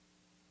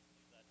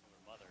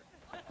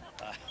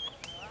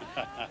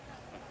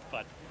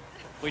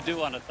We do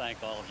want to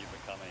thank all of you for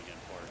coming and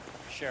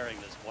for sharing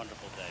this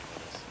wonderful day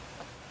with us.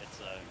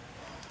 It's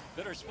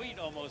bittersweet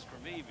almost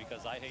for me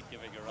because I hate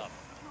giving her up.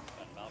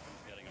 And Malcolm's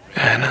getting a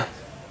Yeah, I real know.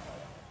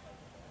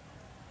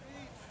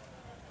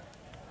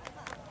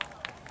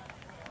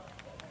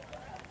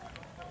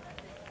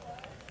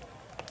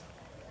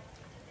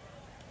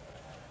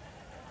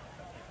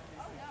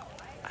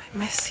 I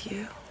miss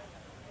you.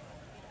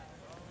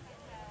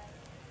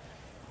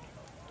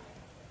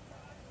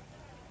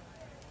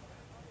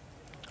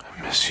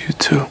 I miss you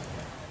too.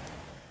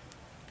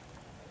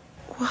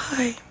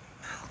 Why,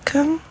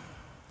 Malcolm?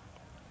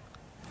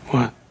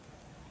 What?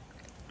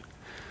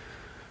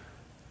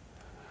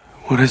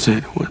 What is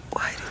it? What?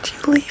 Why did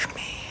you leave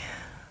me?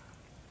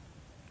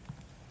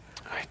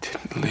 I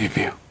didn't leave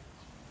you.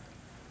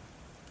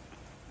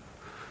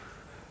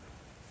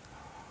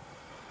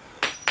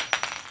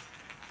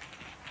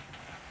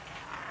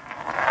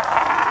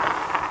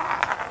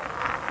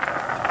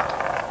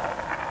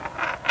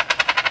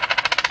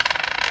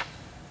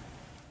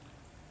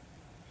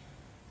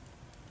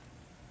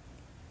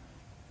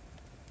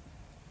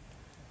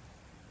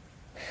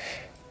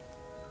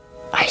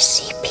 I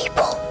see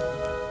people.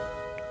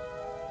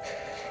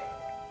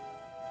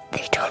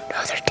 They don't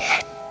know they're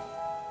dead.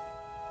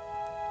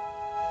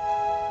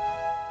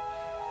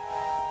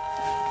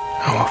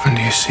 How often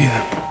do you see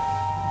them?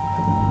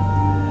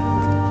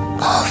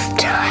 All the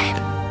time.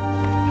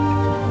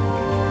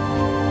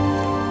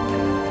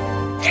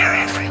 They're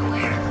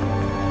everywhere.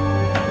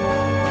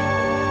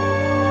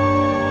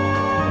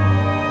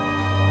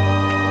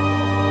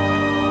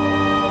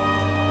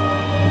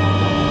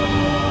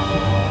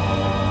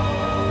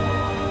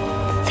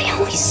 They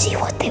only see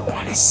what they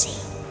want to see.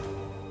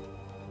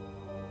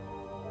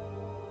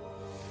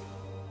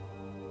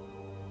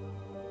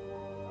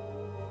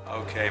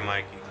 Okay,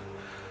 Mikey.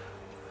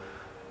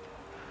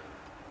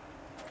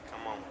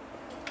 Come on.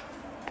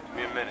 Give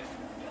me a minute.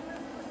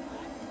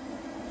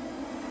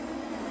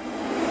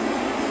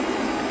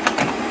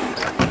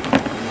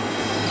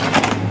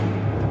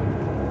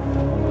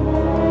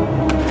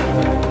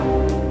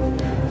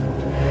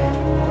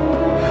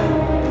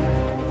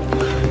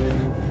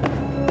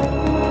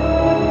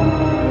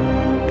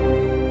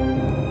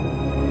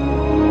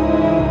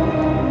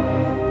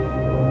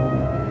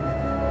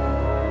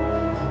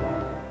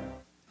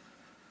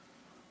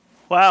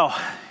 Wow.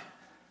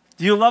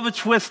 Do you love a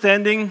twist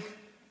ending?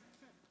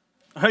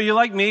 Are you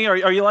like me?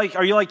 Are you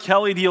like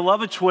Kelly? Do you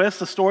love a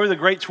twist, a story with a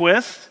great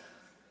twist?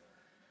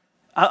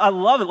 I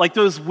love it. Like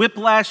those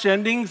whiplash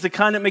endings, the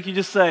kind that make you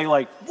just say,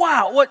 like,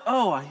 wow, what?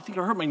 Oh, I think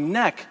I hurt my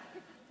neck.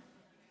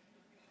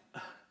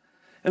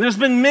 And there's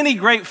been many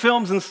great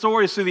films and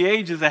stories through the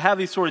ages that have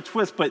these sort of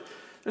twists, but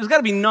there's got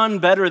to be none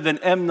better than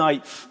M.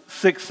 Night's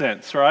Sixth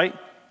Sense, right?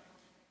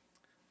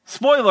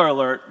 Spoiler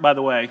alert, by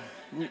the way.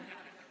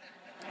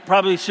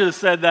 Probably should have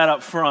said that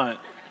up front.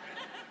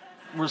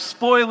 We're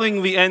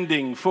spoiling the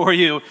ending for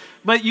you,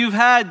 but you've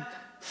had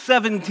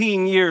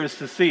 17 years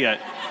to see it.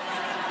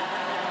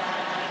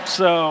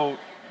 So,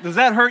 does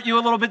that hurt you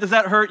a little bit? Does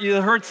that hurt you?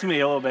 It hurts me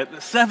a little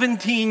bit.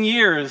 17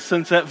 years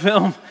since that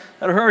film.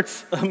 That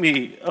hurts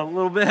me a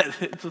little bit.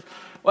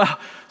 Wow.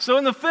 So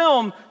in the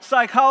film,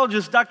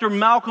 psychologist Dr.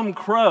 Malcolm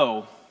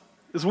Crowe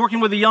is working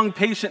with a young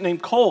patient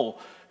named Cole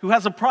who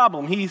has a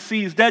problem. He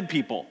sees dead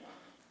people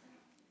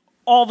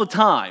all the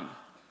time.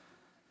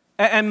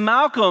 And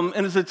Malcolm,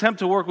 in his attempt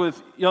to work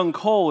with young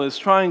Cole, is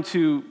trying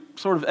to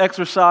sort of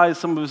exorcise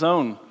some of his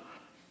own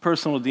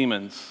personal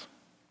demons.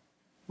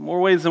 More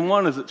ways than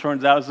one, as it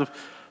turns out, as the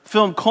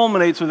film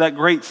culminates with that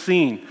great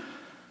scene.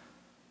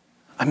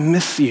 I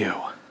miss you.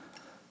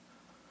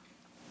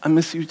 I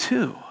miss you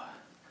too.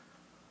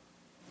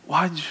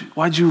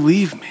 Why'd you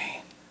leave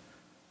me?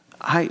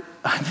 I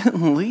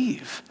didn't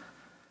leave.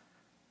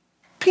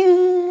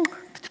 Ping!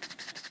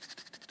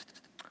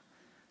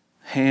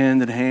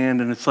 Hand in hand,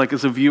 and it's like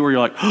as a viewer,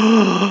 you're like,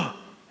 oh,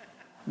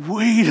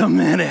 wait a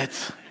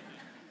minute.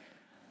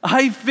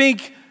 I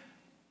think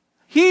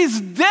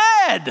he's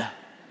dead.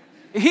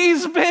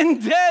 He's been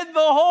dead the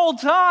whole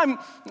time.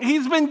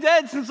 He's been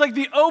dead since like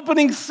the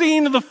opening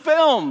scene of the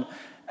film.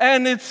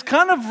 And it's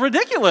kind of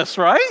ridiculous,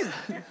 right?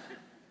 I mean,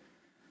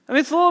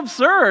 it's a little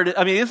absurd.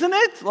 I mean, isn't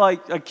it?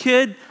 Like a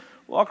kid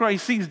walking around, he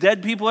sees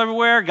dead people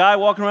everywhere. A guy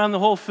walking around the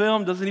whole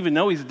film doesn't even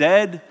know he's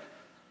dead.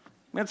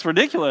 That's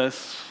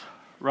ridiculous.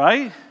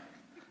 Right?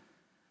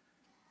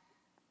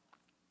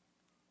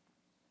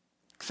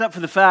 Except for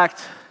the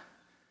fact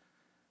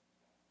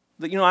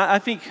that, I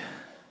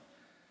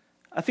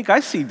think I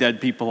see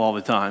dead people all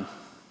the time.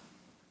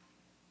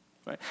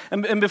 Right?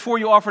 And before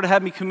you offer to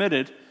have me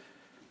committed,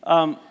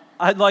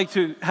 I'd like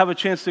to have a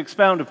chance to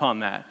expound upon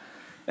that.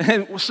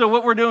 And so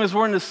what we're doing is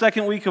we're in the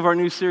second week of our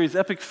new series,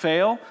 Epic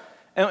Fail,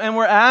 and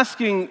we're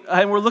asking,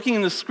 and we're looking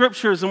in the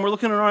scriptures, and we're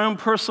looking at our own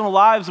personal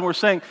lives, and we're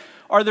saying,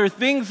 are there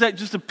things that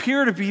just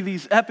appear to be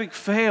these epic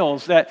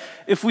fails that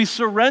if we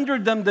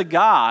surrendered them to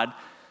God,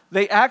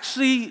 they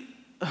actually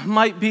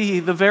might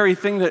be the very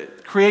thing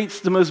that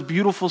creates the most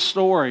beautiful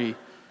story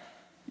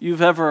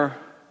you've ever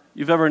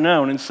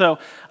known? And so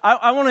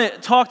I want to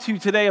talk to you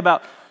today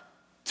about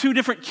two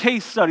different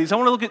case studies. I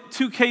want to look at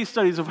two case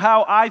studies of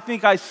how I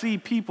think I see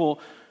people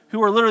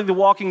who are literally the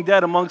walking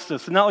dead amongst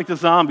us, and not like the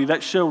zombie.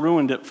 That show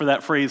ruined it for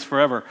that phrase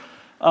forever.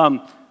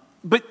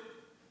 But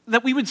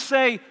that we would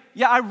say,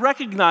 yeah, I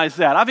recognize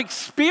that. I've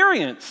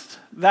experienced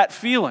that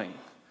feeling.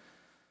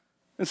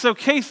 And so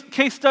case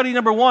study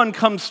number one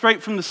comes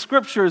straight from the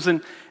scriptures,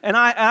 and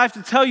I have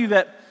to tell you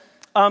that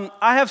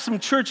I have some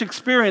church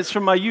experience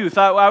from my youth.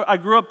 I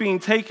grew up being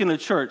taken to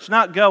church,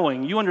 not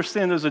going. You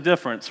understand there's a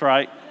difference,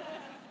 right?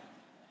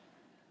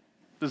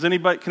 Can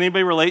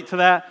anybody relate to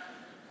that?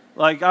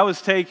 Like, I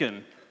was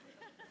taken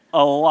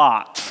a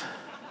lot.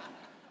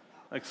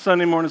 Like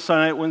Sunday morning,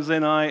 Sunday night, Wednesday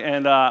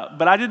night,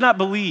 but I did not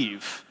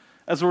believe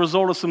as a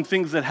result of some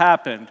things that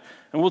happened.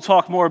 And we'll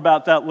talk more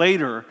about that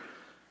later.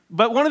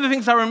 But one of the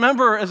things I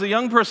remember as a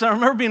young person, I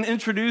remember being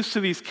introduced to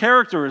these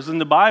characters in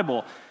the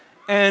Bible,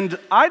 and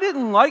I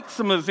didn't like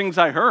some of the things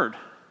I heard.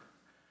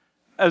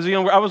 As a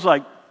young person, I was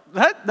like,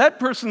 that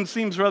person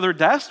seems rather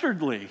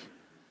dastardly,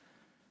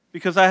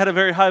 because I had a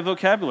very high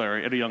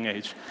vocabulary at a young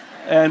age.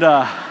 And,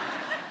 I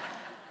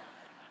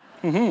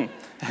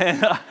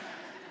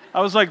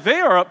was like, they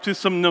are up to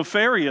some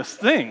nefarious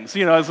things,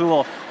 as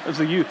a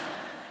youth,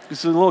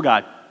 just a little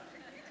guy.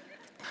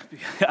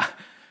 Yeah.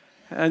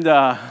 And,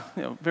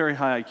 very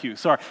high IQ.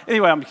 Sorry.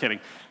 Anyway, I'm kidding.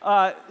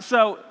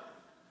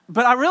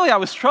 But I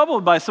was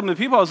troubled by some of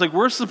the people. I was like,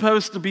 we're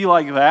supposed to be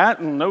like that?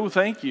 And no,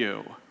 thank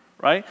you,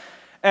 right?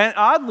 And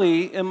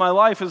oddly, in my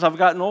life, as I've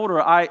gotten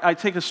older, I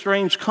take a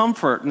strange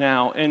comfort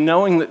now in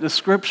knowing that the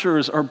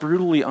scriptures are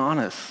brutally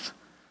honest.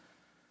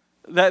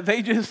 That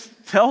they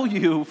just tell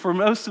you, for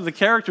most of the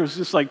characters,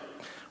 just like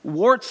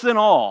warts and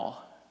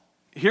all,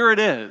 here it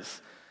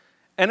is.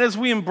 And as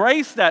we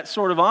embrace that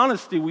sort of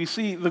honesty, we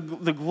see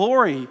the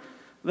glory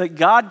that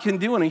God can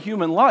do in a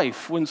human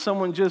life when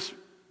someone just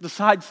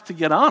decides to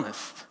get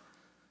honest.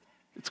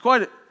 It's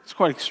quite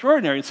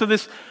extraordinary. And so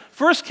this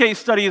first case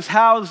study is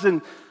housed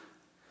in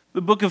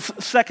the book of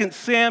 2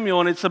 Samuel,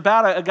 and it's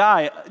about a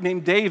guy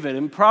named David.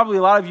 And probably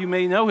a lot of you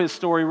may know his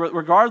story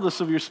regardless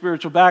of your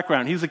spiritual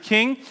background. He's a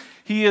king.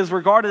 He is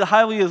regarded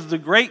highly as the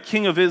great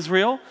king of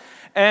Israel.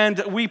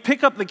 And we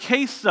pick up the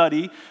case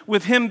study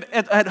with him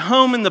at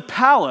home in the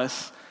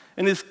palace,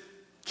 in his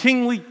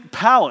kingly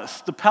palace,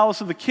 the palace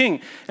of the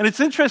king. And it's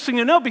interesting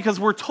to note because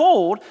we're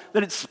told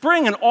that it's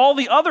spring and all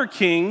the other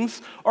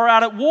kings are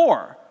out at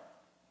war,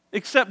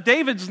 except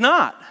David's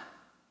not.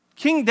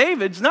 King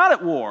David's not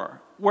at war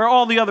where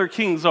all the other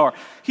kings are.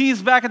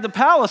 He's back at the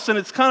palace, and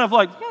it's kind of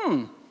like,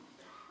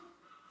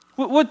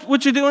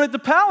 what you doing at the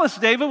palace,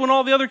 David, when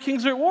all the other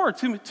kings are at war?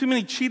 Too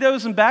many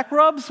Cheetos and back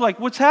rubs? Like,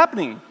 what's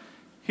happening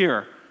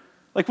here?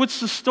 Like, what's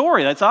the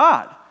story? That's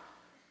odd.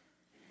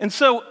 And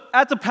so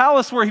at the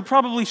palace where he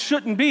probably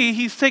shouldn't be,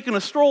 he's taking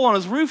a stroll on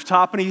his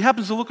rooftop, and he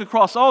happens to look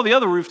across all the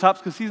other rooftops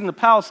because he's in the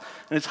palace,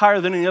 and it's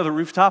higher than any other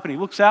rooftop, and he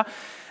looks out,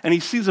 and he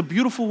sees a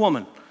beautiful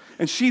woman,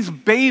 and she's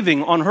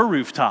bathing on her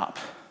rooftop.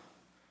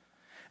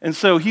 And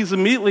so he's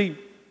immediately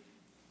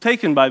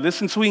taken by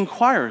this, and so he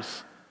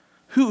inquires,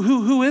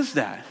 who is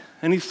that?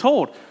 And he's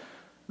told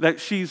that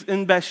she's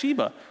in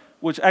Bathsheba,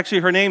 which actually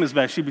her name is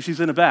Bathsheba. She's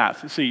in a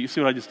bath. You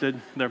see what I just did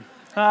there?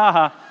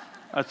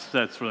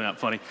 That's really not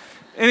funny.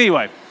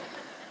 Anyway,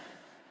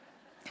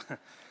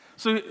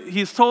 so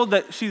he's told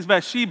that she's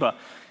Bathsheba.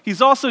 He's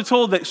also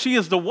told that she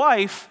is the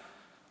wife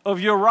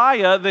of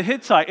Uriah the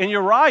Hittite. And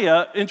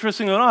Uriah,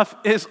 interestingly enough,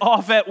 is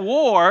off at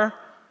war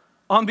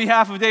on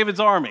behalf of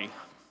David's army.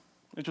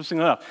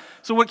 Interestingly enough.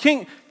 So what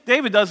King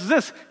David does is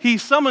this. He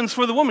summons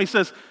for the woman. He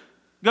says,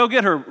 go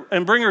get her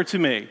and bring her to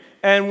me.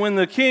 And when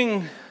the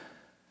king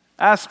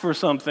asks for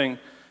something,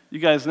 you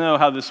guys know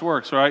how this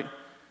works, right?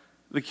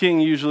 The king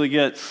usually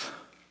gets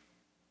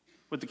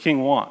what the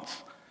king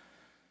wants.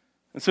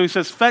 And so he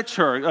says, fetch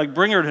her, like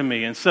bring her to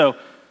me. And so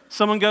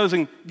someone goes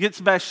and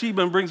gets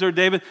Bathsheba and brings her to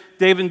David.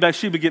 David and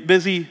Bathsheba get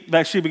busy.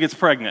 Bathsheba gets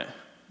pregnant.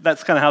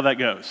 That's kind of how that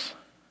goes.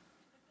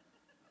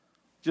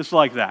 Just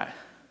like that.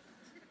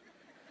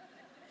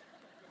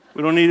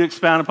 We don't need to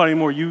expound upon it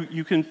anymore.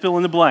 You can fill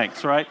in the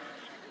blanks, right?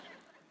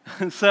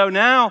 And so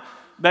now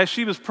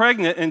Bathsheba's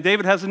pregnant, and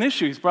David has an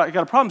issue. He's got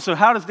a problem. So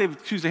how does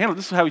David choose to handle it?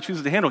 This is how he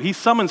chooses to handle it. He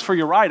summons for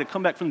Uriah to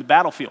come back from the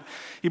battlefield.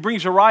 He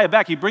brings Uriah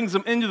back. He brings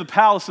him into the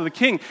palace of the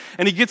king,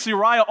 and he gets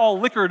Uriah all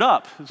liquored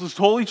up. This is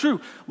totally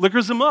true.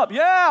 Liquors him up.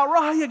 Yeah,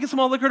 Uriah gets him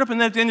all liquored up, and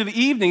then at the end of the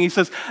evening, he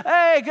says,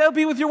 hey, go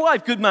be with your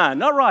wife. Good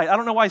man. All right. I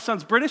don't know why he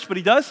sounds British, but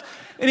he does.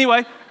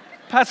 Anyway,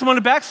 pats him on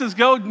the back, says,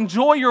 go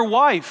enjoy your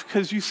wife,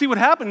 because you see what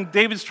happened.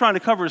 David's trying to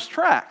cover his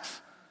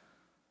tracks.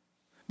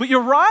 But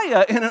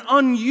Uriah, in an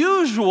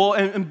unusual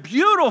and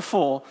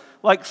beautiful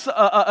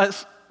a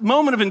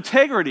moment of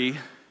integrity,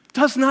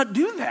 does not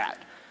do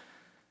that.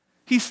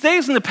 He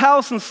stays in the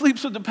palace and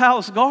sleeps with the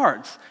palace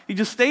guards. He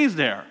just stays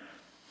there.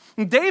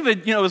 And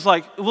David, is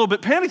like a little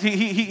bit panicked.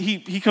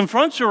 He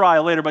confronts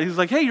Uriah later, but he's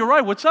like, hey,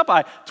 Uriah, what's up?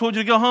 I told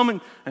you to go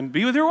home and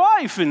be with your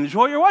wife and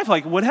enjoy your wife.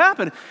 Like, what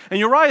happened? And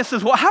Uriah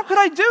says, well, how could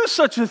I do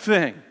such a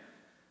thing?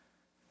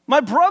 My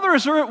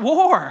brothers are at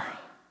war.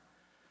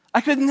 I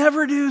could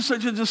never do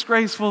such a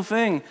disgraceful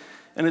thing.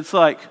 And it's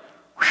like,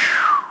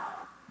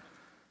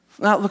 whew,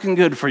 not looking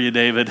good for you,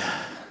 David.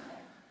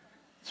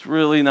 It's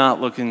really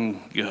not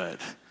looking good.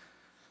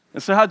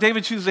 And so how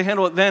David chooses to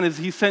handle it then is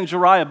he sends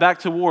Uriah back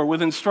to war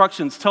with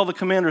instructions. Tell the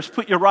commanders,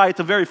 put Uriah at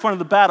the very front of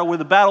the battle where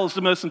the battle is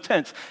the most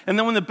intense. And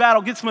then when the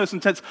battle gets most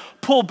intense,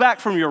 pull back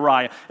from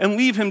Uriah and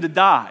leave him to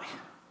die.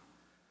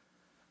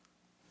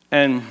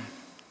 And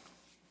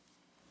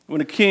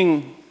when a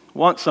king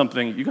wants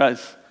something, you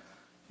guys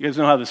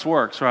know how this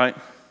works, right?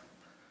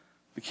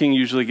 The king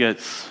usually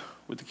gets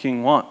what the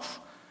king wants.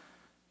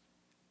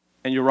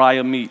 And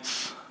Uriah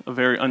meets a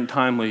very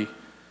untimely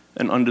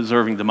and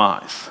undeserving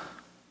demise.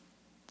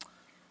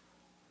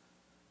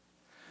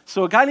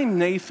 So a guy named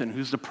Nathan,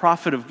 who's the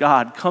prophet of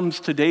God, comes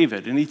to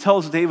David, and he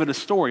tells David a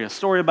story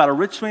about a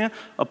rich man,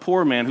 a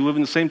poor man who live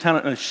in the same town,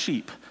 and a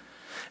sheep.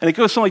 And it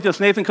goes something like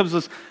this. Nathan comes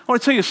and says, I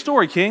want to tell you a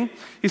story, king.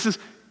 He says,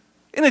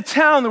 in a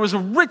town there was a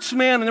rich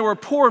man and there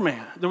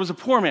was a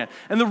poor man.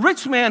 And the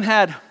rich man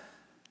had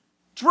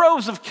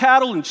droves of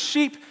cattle and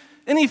sheep,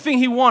 anything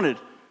he wanted.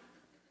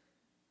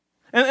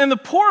 And the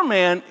poor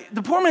man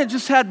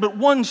just had but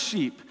one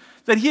sheep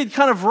that he had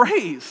kind of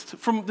raised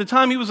from the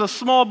time he was a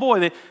small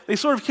boy. They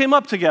sort of came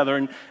up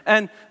together.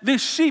 And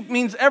this sheep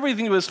means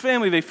everything to his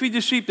family. They feed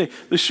the sheep.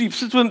 The sheep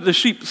sits with them. The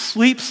sheep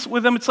sleeps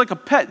with them. It's like a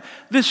pet.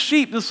 This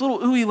sheep, this little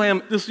ooey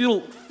lamb, this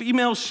little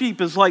female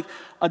sheep is like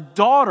a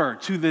daughter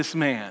to this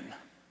man.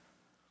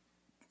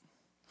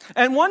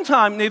 And one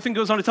time, Nathan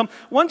goes on to tell him,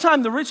 one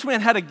time the rich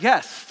man had a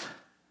guest.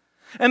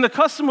 And the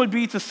custom would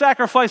be to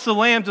sacrifice a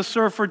lamb to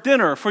serve for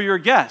dinner for your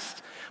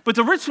guest. But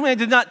the rich man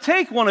did not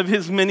take one of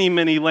his many,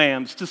 many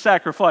lambs to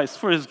sacrifice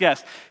for his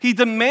guest. He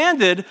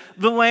demanded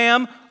the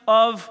lamb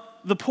of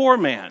the poor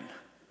man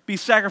be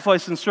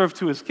sacrificed and served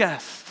to his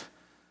guest.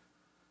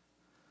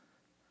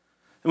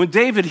 And when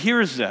David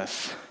hears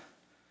this,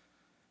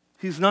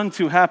 he's none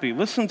too happy.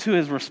 Listen to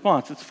his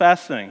response. It's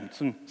fascinating.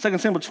 It's in 2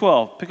 Samuel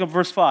 12. Pick up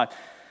verse 5.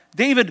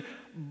 David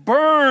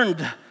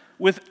burned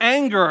with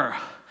anger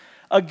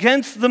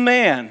against the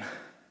man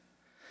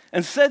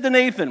and said to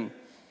Nathan,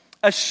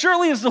 as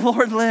surely as the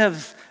Lord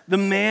lives, the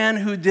man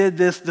who did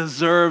this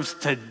deserves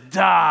to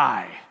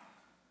die.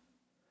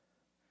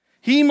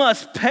 He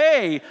must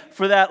pay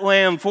for that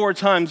lamb 4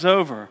 times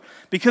over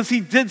because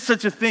he did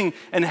such a thing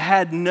and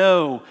had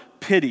no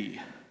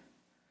pity.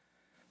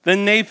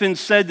 Then Nathan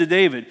said to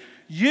David,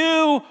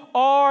 you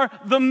are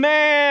the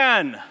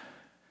man.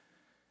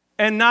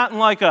 And not in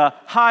like a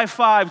high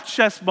five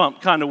chest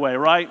bump kind of way,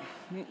 right?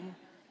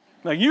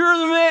 Like, you're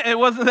the man. It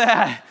wasn't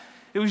that.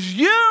 It was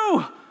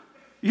you.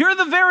 You're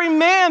the very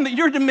man that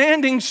you're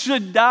demanding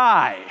should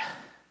die.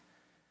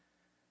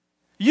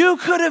 You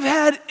could have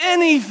had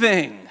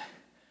anything.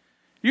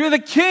 You're the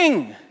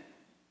king.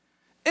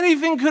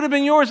 Anything could have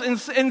been yours.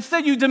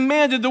 Instead, you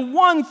demanded the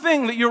one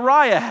thing that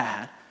Uriah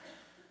had.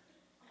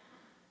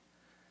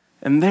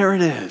 And there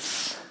it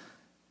is.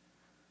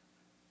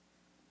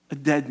 A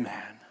dead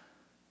man.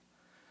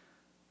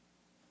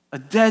 A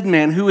dead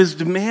man who is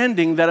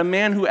demanding that a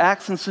man who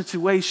acts in such a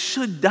way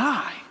should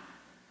die.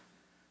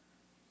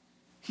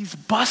 He's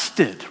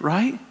busted,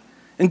 right?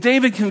 And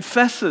David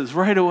confesses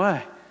right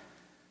away.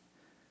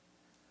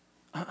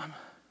 I've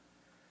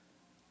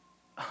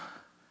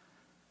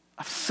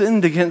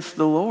sinned against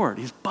the Lord.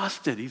 He's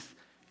busted. You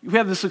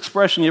have this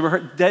expression, you ever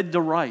heard, dead to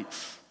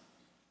rights?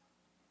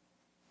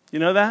 You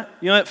know that?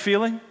 You know that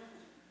feeling?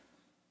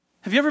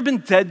 Have you ever been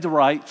dead to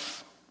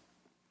rights?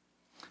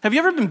 Have you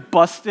ever been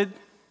busted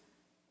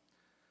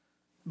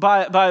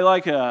by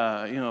like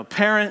a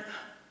parent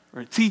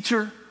or a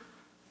teacher?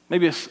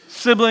 Maybe a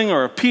sibling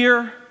or a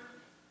peer,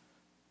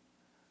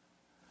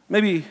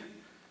 maybe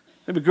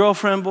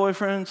girlfriend,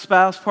 boyfriend,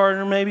 spouse,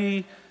 partner,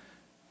 maybe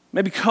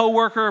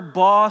coworker,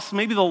 boss,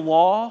 maybe the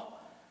law,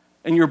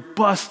 and you're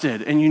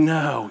busted and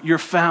you're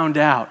found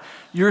out.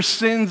 Your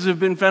sins have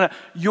been found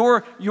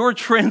out. Your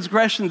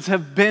transgressions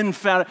have been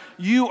found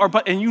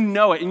out. And you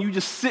know it, and you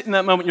just sit in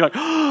that moment, you're like,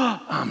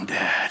 oh, I'm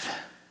dead.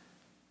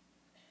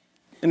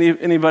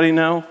 Anybody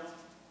know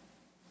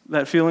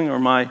that feeling, or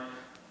am I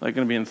like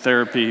going to be in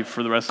therapy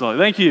for the rest of the life?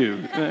 Thank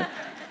you.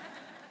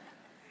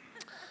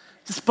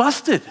 Just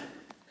busted.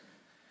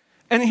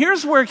 And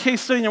here's where case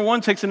study number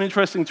 1 takes an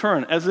interesting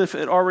turn, as if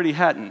it already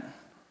hadn't.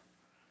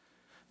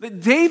 That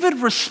David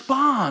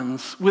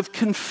responds with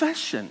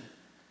confession.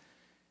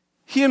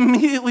 He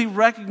immediately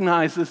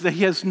recognizes that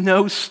he has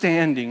no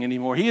standing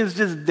anymore. He is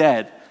just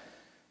dead.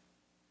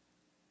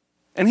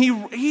 And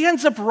he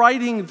ends up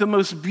writing the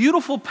most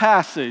beautiful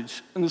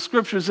passage in the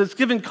scriptures that's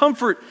given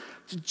comfort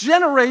to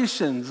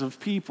generations of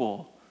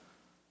people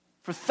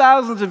for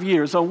thousands of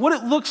years on what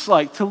it looks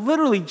like to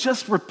literally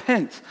just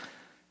repent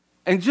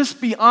and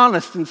just be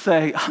honest and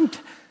say,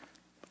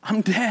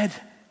 I'm dead.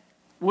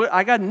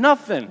 I got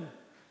nothing.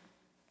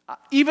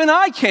 Even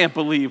I can't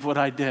believe what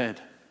I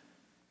did.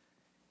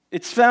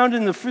 It's found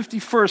in the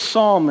 51st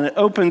Psalm, and it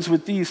opens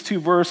with these 2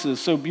 verses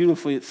so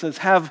beautifully. It says,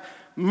 have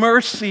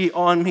mercy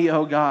on me,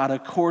 O God,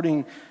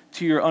 according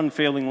to your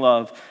unfailing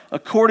love,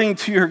 according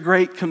to your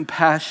great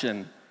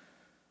compassion.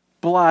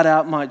 Blot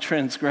out my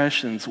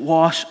transgressions,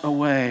 wash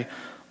away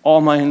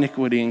all my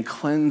iniquity, and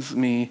cleanse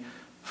me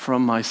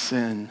from my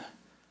sin.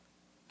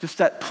 Just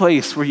that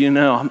place where you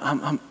know,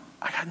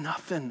 I got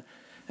nothing,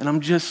 and I'm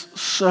just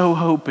so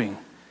hoping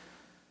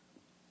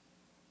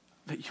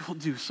that you will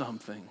do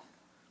something.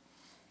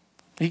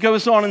 He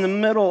goes on in the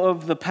middle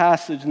of the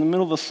passage, in the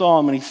middle of the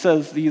psalm, and he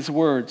says these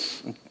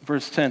words, in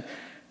verse 10,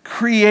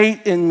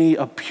 "Create in me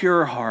a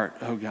pure heart,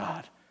 O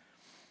God,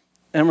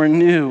 and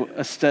renew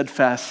a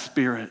steadfast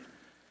spirit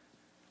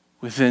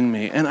within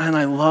me." And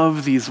I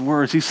love these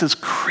words. He says,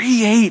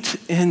 "Create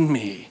in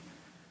me."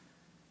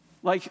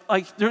 Like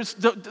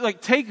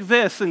take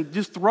this and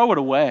just throw it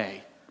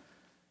away.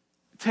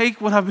 Take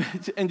what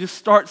and just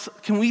start.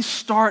 Can we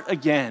start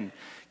again?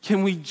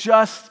 Can we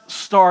just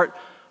start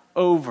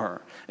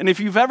over? And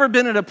if you've ever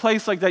been at a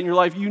place like that in your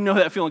life, you know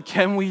that feeling.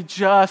 Can we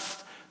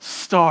just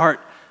start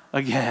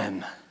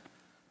again?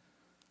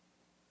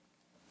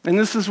 And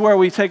this is where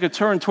we take a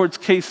turn towards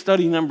case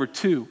study number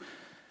 2.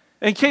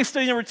 And case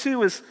study number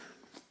 2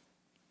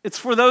 it's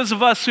for those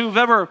of us who've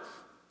ever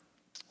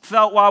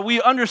felt, while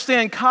we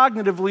understand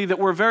cognitively that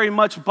we're very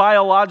much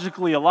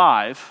biologically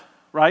alive,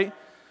 right?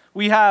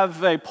 We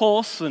have a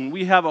pulse and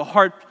we have a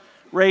heart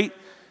rate,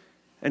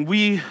 and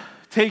we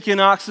take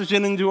in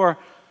oxygen into our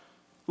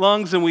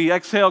lungs and we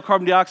exhale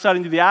carbon dioxide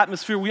into the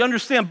atmosphere. We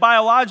understand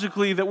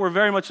biologically that we're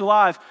very much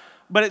alive,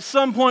 but at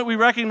some point we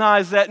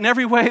recognize that in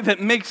every way that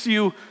makes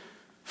you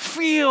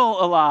feel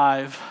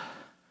alive,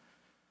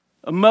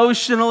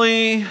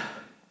 emotionally,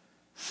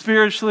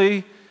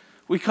 spiritually,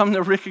 we come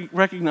to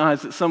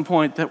recognize at some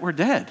point that we're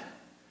dead.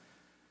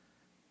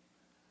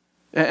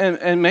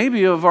 And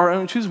maybe of our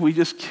own choosing, we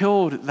just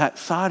killed that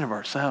side of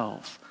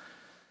ourselves.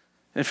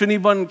 If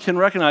anyone can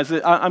recognize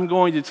it, I'm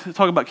going to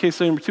talk about case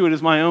study number 2. It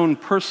is my own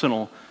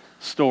personal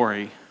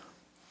story.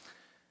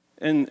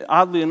 And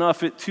oddly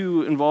enough, it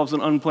too involves an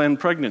unplanned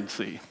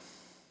pregnancy.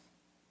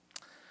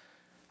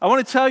 I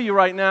want to tell you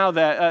right now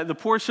that the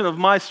portion of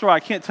my story, I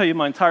can't tell you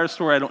my entire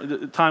story,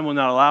 time will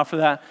not allow for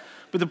that,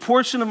 but the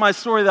portion of my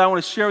story that I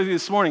want to share with you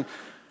this morning,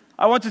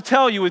 I want to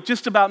tell you with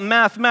just about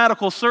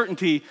mathematical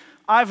certainty,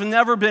 I've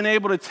never been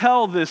able to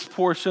tell this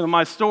portion of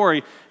my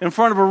story in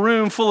front of a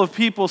room full of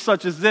people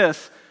such as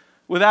this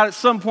without at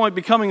some point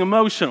becoming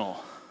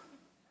emotional.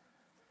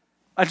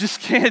 I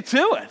just can't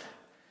do it.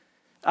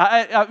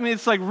 I mean,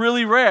 it's like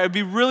really rare. It'd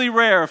be really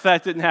rare if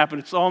that didn't happen.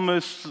 It's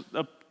almost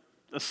a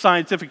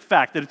scientific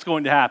fact that it's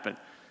going to happen.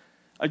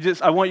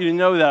 I want you to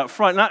know that up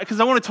front, because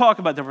I want to talk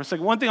about that for a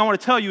second. One thing I want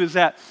to tell you is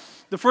that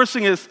the first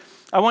thing is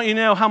I want you to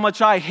know how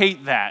much I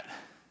hate that.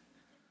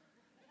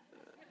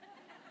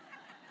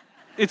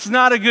 It's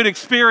not a good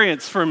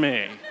experience for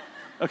me,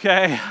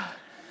 okay?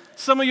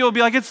 Some of you will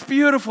be like, "It's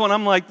beautiful," and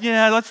I'm like,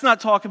 "Yeah, let's not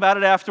talk about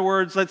it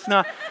afterwards.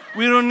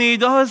 We don't need,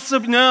 no, it's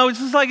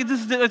just like,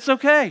 it's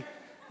okay.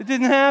 It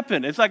didn't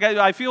happen." It's like,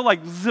 I feel like,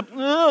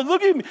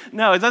 look at me.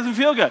 No, it doesn't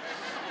feel good.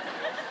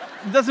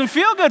 It doesn't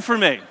feel good for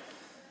me.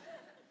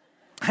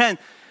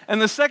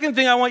 And the second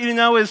thing I want you to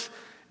know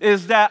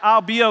is that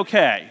I'll be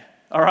okay,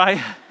 all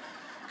right?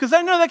 Because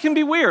I know that can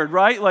be weird,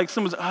 right? Like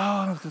someone's,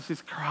 "Oh,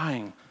 he's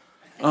crying.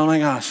 Oh my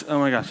gosh.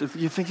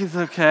 You think he's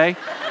okay?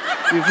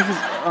 You think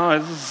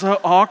this is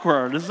so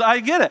awkward." I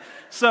get it.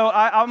 So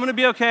I'm going to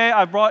be okay.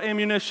 I brought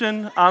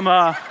ammunition.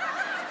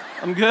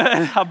 I'm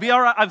good. I'll be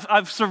all right.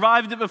 I've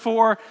survived it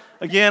before.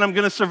 Again, I'm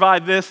going to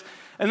survive this.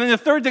 And then the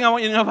third thing I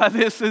want you to know about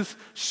this is,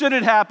 should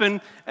it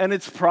happen, and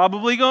it's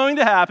probably going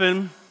to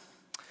happen,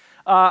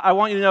 I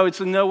want you to know it's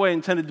in no way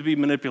intended to be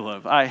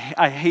manipulative. I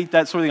hate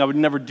that sort of thing. I would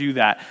never do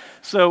that.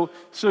 So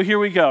here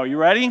we go. You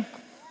ready?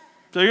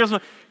 So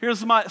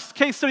here's my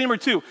case study number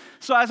 2.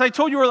 So as I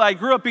told you earlier, I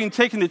grew up being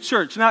taken to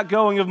church, not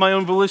going of my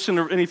own volition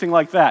or anything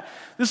like that.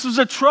 This was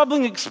a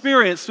troubling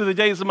experience through the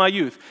days of my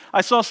youth.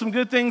 I saw some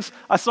good things.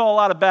 I saw a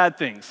lot of bad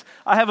things.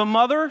 I have a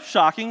mother,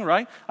 shocking,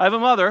 right? I have a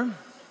mother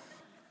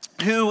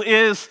who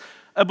is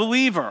a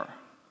believer.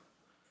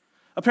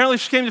 Apparently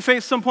she came to faith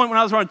at some point when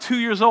I was around 2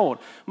 years old.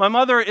 My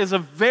mother is a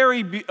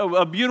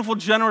beautiful,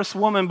 generous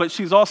woman, but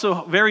she's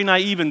also very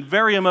naive and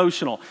very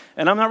emotional.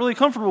 And I'm not really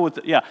comfortable with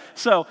it. Yeah.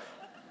 So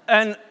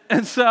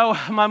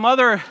my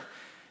mother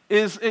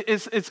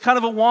it's kind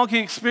of a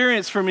wonky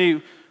experience for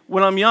me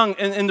when I'm young.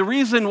 And the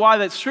reason why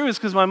that's true is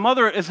because my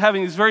mother is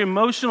having these very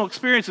emotional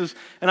experiences,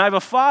 and I have a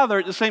father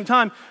at the same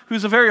time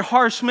who's a very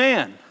harsh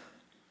man.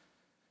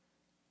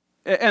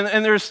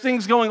 And there's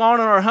things going on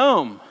in our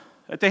home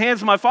at the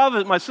hands of my father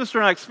that my sister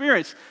and I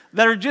experience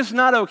that are just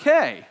not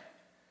okay.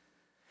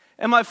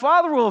 And my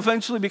father will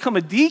eventually become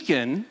a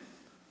deacon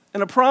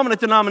in a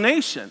prominent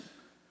denomination.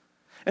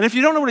 And if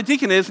you don't know what a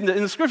deacon is, in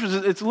the scriptures,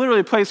 it's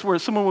literally a place where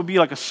someone would be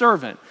like a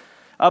servant.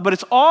 But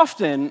it's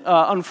often,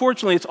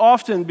 unfortunately, it's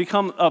often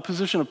become a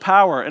position of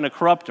power and a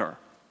corrupter.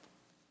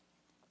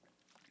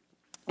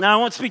 Now, I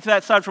won't speak to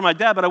that side for my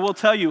dad, but I will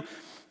tell you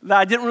that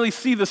I didn't really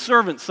see the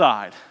servant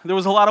side. There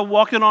was a lot of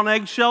walking on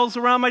eggshells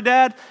around my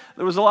dad.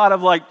 There was a lot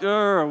of like,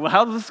 well,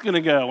 how's this going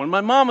to go? And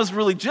my mom was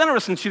really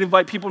generous, and she'd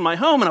invite people in my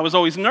home, and I was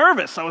always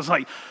nervous. I was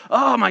like,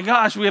 oh my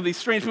gosh, we have these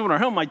strange people in our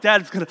home. My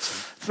dad's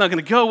it's not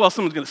going to go well.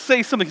 Someone's going to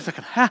say something. He's not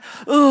going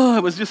to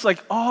it was just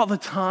like all the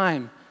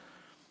time.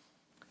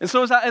 And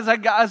so as I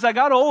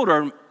got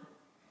older,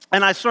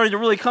 and I started to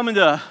really come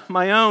into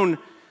my own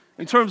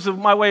in terms of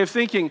my way of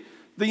thinking,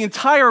 the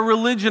entire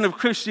religion of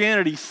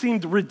Christianity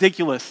seemed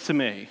ridiculous to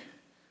me.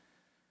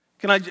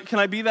 Can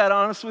I be that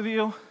honest with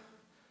you?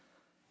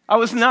 I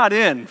was not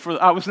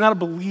a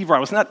believer. I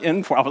was not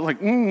in for it. I was like,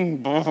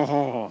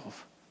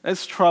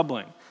 that's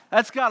troubling.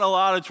 That's got a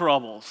lot of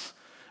troubles.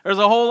 There's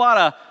a whole lot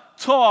of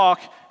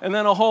talk and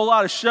then a whole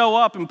lot of show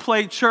up and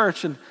play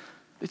church, and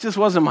it just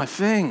wasn't my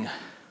thing.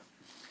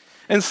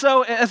 And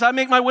so as I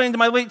make my way into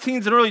my late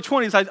teens and early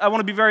 20s, I want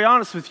to be very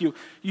honest with you.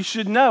 You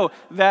should know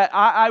that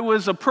I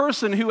was a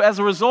person who, as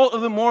a result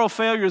of the moral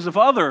failures of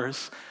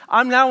others,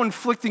 I'm now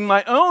inflicting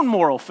my own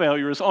moral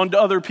failures onto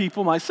other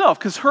people myself,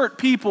 because hurt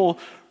people,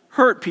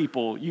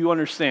 you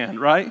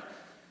understand, right?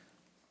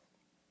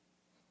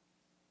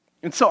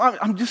 And so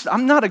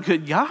I'm not a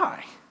good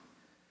guy.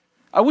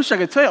 I wish I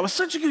could tell you I was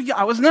such a good guy.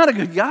 I was not a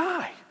good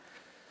guy.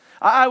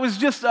 I was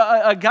just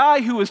a guy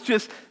who was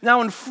just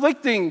now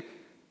inflicting,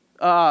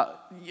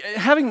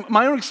 having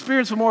my own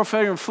experience of moral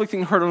failure,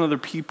 inflicting hurt on other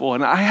people.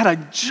 And I had a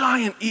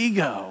giant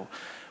ego,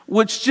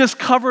 which just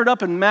covered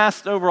up and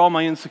masked over all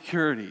my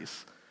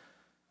insecurities.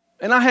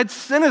 And I had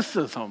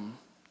cynicism,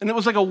 and it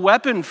was like a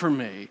weapon for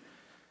me.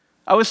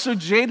 I was so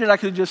jaded I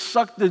could just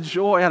suck the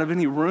joy out of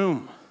any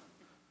room.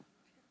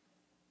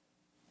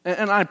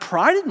 And I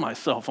prided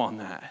myself on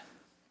that.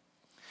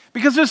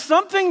 Because there's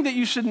something that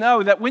you should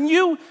know, that when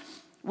you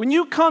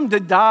come to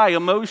die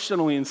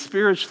emotionally and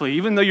spiritually,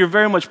 even though you're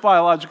very much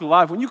biologically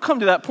alive, when you come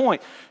to that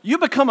point, you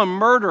become a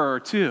murderer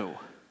too.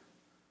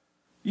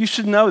 You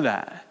should know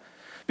that.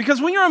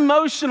 Because when you're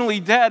emotionally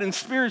dead and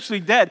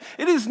spiritually dead,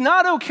 it is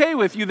not okay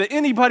with you that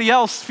anybody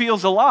else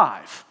feels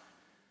alive.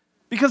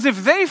 Because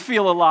if they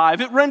feel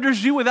alive, it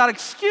renders you without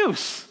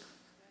excuse.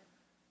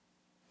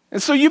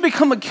 And so you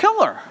become a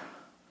killer.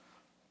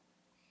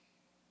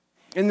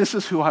 And this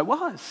is who I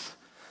was.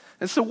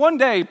 And so one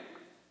day,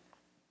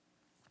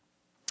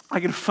 I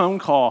get a phone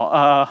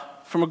call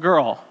from a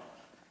girl.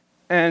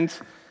 And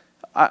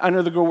I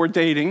know the girl we're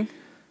dating.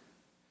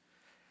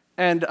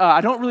 And I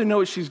don't really know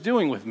what she's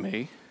doing with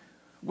me.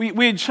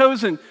 We had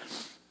chosen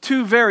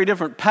two very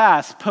different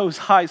paths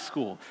post-high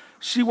school.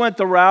 She went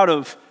the route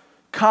of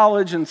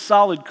college and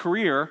solid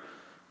career.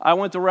 I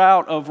went the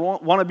route of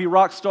wannabe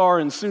rock star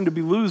and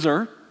soon-to-be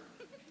loser.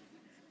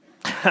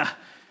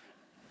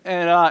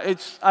 And I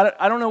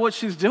don't know what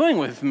she's doing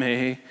with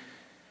me,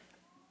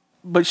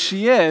 but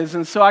she is.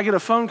 And so I get a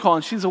phone call,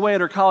 and she's away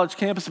at her college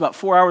campus about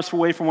 4 hours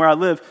away from where I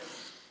live.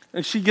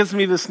 And she gives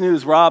me this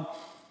news: Rob,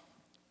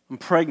 I'm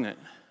pregnant.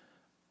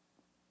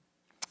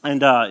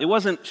 And it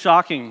wasn't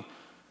shocking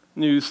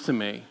news to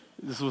me.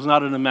 This was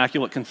not an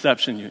immaculate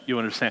conception, you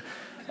understand.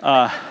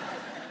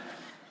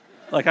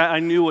 Like I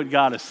knew what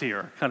got us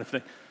here, kind of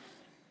thing.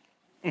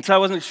 And so I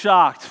wasn't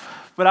shocked.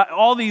 But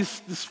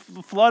this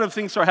flood of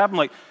things started happening,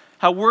 like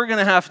how we're going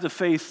to have to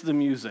face the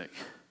music.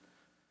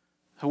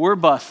 We're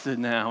busted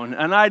now.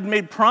 And I'd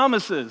made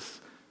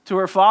promises to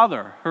her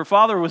father. Her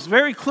father was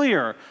very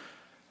clear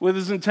with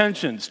his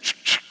intentions,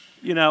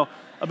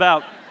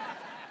 about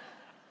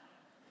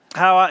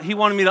how he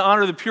wanted me to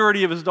honor the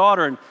purity of his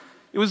daughter. And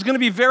it was going to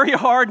be very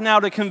hard now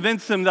to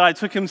convince him that I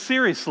took him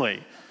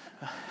seriously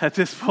at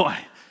this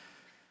point.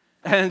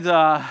 And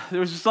there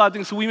was just a lot of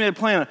things, so we made a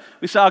plan.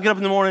 We said, I'll get up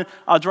in the morning,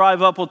 I'll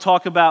drive up, we'll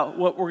talk about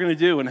what we're going to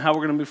do and how we're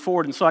going to move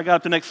forward. And so I got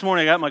up the next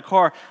morning, I got in my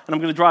car, and I'm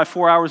going to drive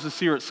 4 hours to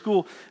see her at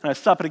school. And I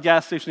stop at a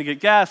gas station to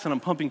get gas, and I'm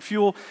pumping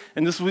fuel.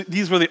 And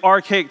these were the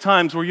archaic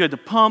times where you had to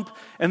pump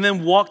and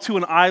then walk to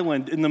an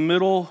island in the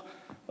middle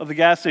of the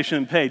gas station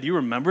and pay. Do you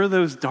remember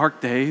those dark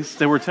days?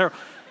 They were terrible.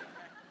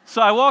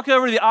 So I walk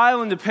over to the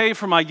island to pay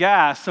for my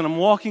gas, and I'm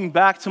walking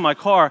back to my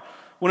car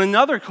when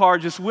another car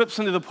just whips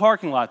into the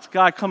parking lot. It's a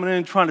guy coming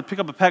in trying to pick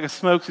up a pack of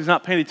smokes. He's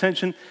not paying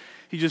attention.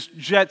 He just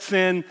jets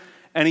in,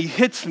 and he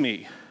hits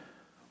me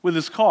with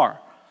his car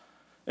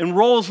and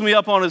rolls me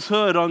up on his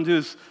hood onto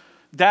his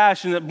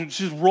dash, and it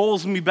just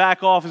rolls me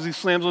back off as he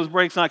slams on his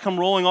brakes, and I come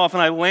rolling off,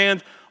 and I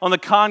land on the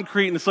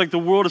concrete, and it's like the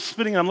world is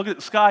spinning. I'm looking at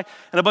the sky,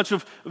 and a bunch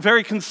of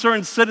very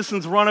concerned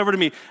citizens run over to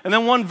me. And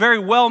then one very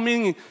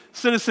well-meaning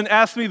citizen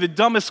asked me the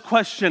dumbest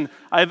question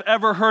I've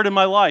ever heard in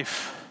my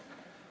life.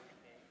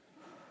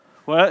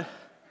 What?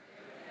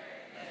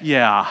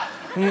 Yeah.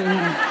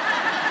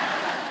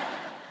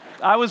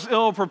 I was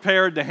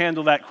ill-prepared to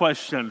handle that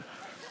question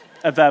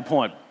at that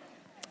point.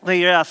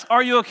 They ask,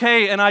 are you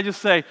okay? And I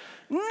just say,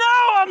 no,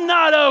 I'm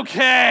not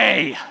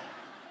okay.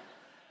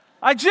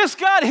 I just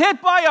got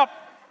hit by a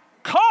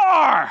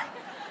car.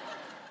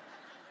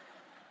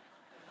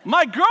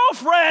 My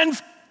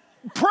girlfriend's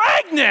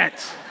pregnant.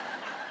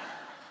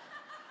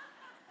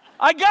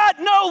 I got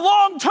no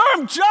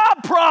long-term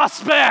job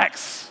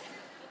prospects.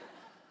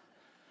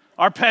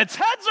 Our pets'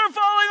 heads are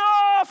falling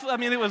off. I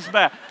mean, it was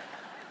bad.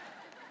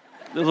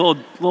 There's a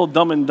little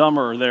Dumb and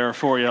Dumber there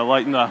for you,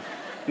 lighten up.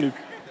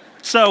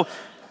 So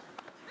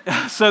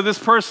this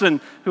person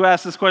who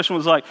asked this question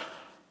was like,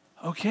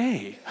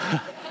 okay,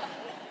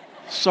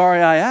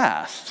 sorry I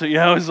asked. It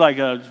was like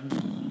a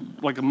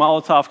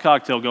Molotov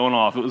cocktail going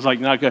off. It was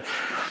like not good.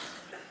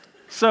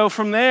 So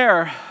from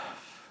there,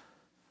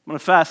 I'm going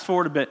to fast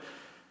forward a bit.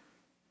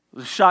 It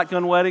was a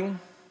shotgun wedding,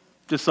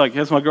 just like,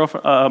 here's my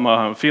girlfriend,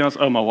 my fiance,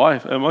 my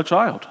wife, and my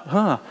child.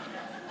 Huh.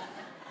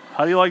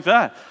 How do you like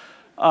that?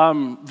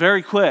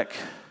 Very quick.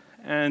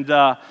 And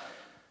I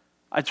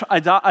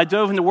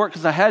dove into work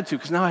because I had to,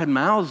 because now I had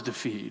mouths to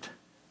feed,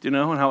 and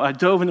I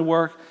dove into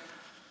work,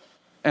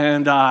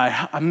 and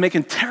I'm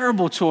making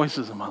terrible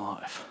choices in my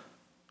life.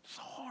 Just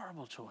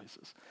horrible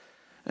choices.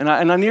 And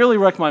I nearly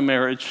wrecked my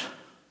marriage.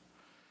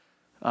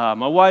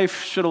 My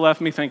wife should have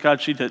left me. Thank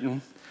God she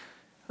didn't.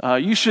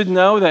 You should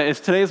know that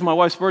today is my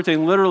wife's birthday,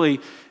 and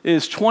literally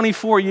is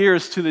 24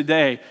 years to the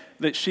day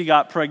that she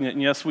got pregnant.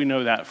 And yes, we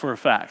know that for a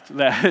fact.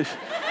 That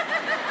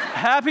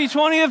happy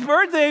 20th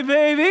birthday,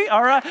 baby.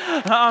 All right.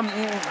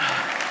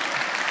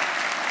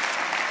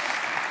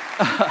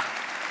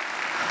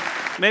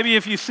 Maybe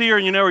if you see her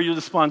and you know her, you'll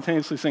just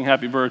spontaneously sing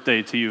happy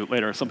birthday to you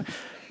later or something.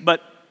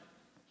 But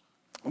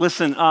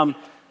listen,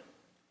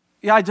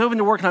 I dove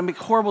into work and I make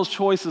horrible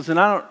choices, and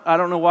I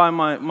don't know why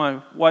my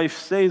wife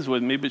stays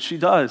with me, but she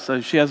does.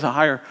 She has a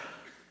higher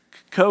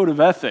code of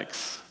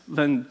ethics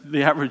than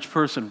the average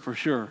person, for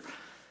sure.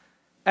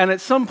 And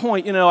at some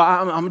point,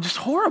 I'm just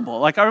horrible.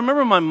 Like, I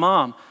remember my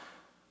mom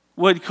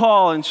would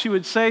call and she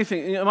would say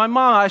things. My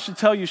mom, I should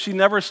tell you, she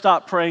never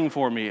stopped praying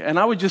for me, and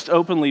I would just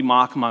openly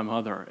mock my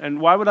mother.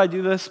 And why would I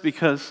do this?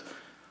 Because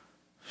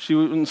she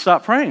wouldn't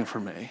stop praying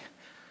for me.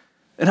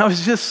 And I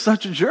was just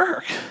such a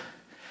jerk.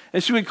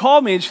 And she would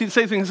call me and she'd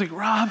say things like,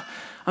 Rob,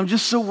 I'm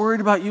just so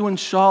worried about you and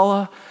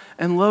Shala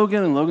and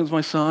Logan's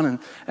my son,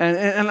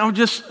 and I'm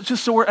just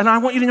so worried, and I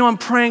want you to know I'm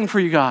praying for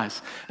you guys.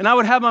 And I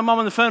would have my mom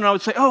on the phone and I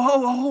would say,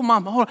 oh,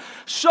 Mom, hold on.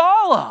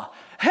 Shala,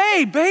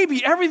 hey,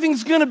 baby,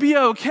 everything's gonna be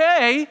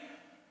okay.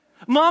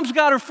 Mom's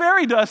got her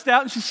fairy dust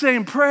out and she's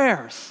saying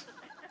prayers.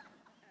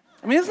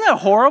 I mean, isn't that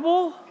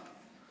horrible?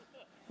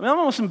 I mean, I'm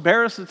almost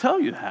embarrassed to tell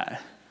you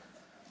that.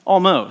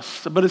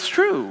 Almost, but it's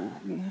true.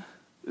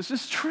 It's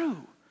just true.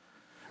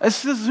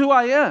 This is who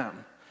I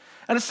am.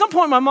 And at some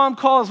point, my mom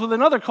calls with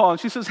another call, and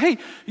she says, hey,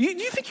 do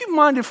you think you'd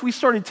mind if we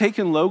started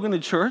taking Logan to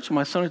church,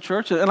 my son to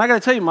church? And I got to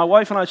tell you, my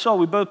wife and I,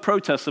 we both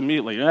protest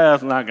immediately.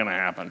 That's not going to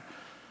happen.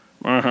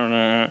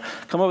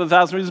 Come up with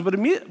 1,000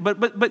 reasons,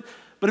 but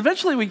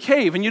eventually we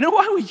cave. And you know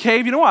why we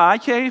cave? You know why I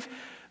cave?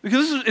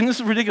 Because this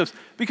is ridiculous.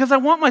 Because I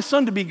want my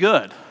son to be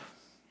good.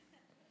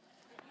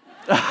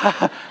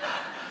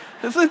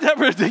 Isn't that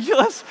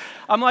ridiculous?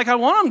 I'm like, I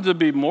want him to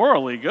be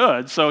morally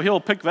good, so he'll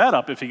pick that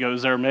up if he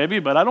goes there maybe,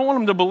 but I don't want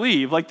him to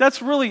believe. Like, that's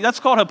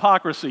called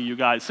hypocrisy, you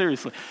guys,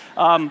 seriously.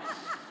 And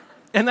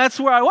that's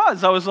where I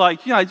was. I was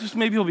like,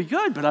 maybe he'll be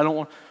good, but I don't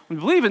want him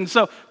to believe it. And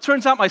so it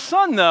turns out my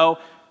son, though,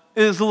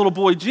 is a little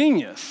boy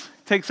genius.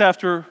 Takes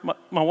after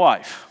my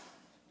wife.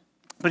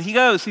 But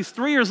he's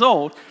 3 years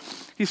old,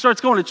 he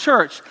starts going to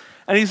church,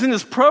 and he's in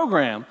this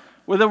program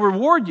where they'll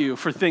reward you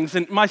for things.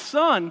 And my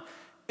son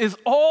is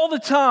all the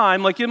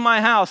time, like in my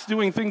house,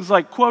 doing things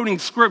like quoting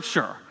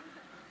scripture.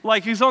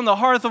 Like he's on the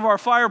hearth of our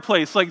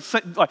fireplace, like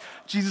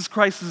Jesus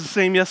Christ is the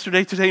same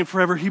yesterday, today, and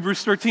forever,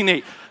 Hebrews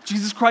 13:8.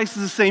 Jesus Christ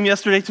is the same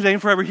yesterday, today,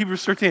 and forever,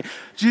 Hebrews 13:8.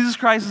 Jesus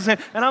Christ is the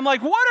same. And I'm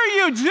like, what are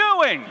you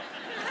doing?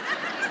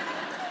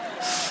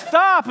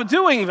 Stop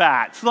doing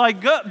that.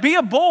 Like, be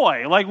a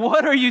boy. Like,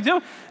 what are you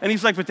doing? And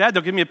he's like, but Dad,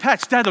 they'll give me a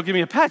patch. Dad, they'll give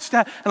me a patch.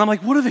 Dad. And I'm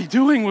like, what are they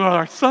doing with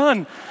our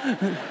son?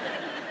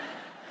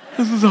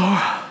 This is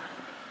horrible.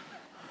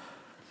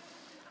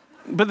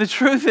 But the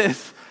truth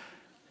is,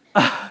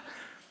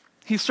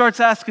 he starts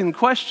asking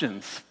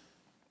questions,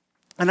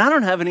 and I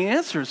don't have any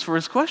answers for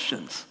his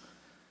questions.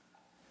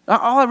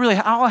 All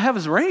I have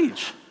is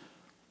rage.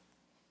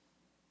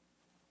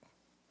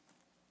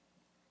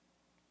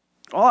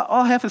 All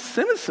I have is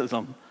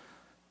cynicism.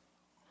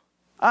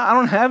 I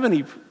don't have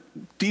any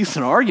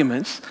decent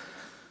arguments.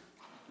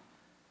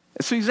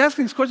 And so he's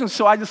asking these questions,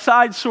 so I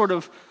decide sort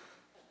of,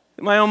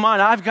 in my own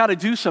mind, I've got to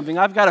do something.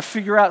 I've got to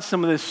figure out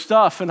some of this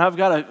stuff, and I've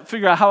got to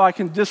figure out how I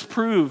can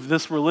disprove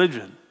this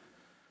religion.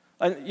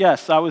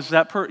 Yes, I was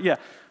that person. Yeah,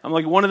 I'm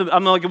like one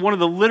of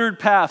the littered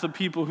path of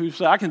people who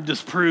say I can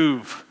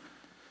disprove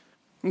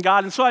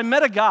God. And so I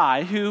met a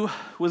guy who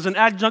was an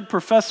adjunct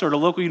professor at a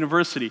local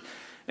university,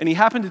 and he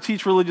happened to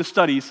teach religious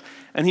studies,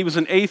 and he was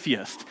an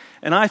atheist.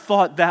 And I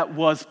thought that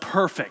was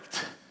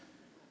perfect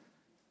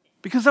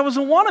because I was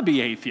a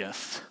wannabe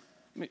atheist.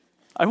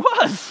 I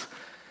was.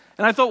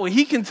 And I thought, well,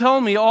 he can tell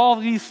me all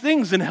these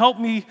things and help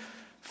me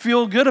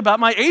feel good about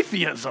my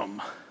atheism.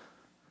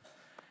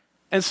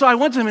 And so I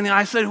went to him and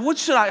I said,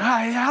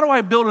 how do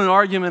I build an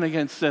argument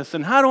against this?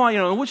 And how do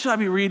I, what should I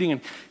be reading?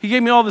 And he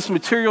gave me all this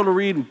material to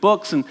read and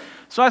books. And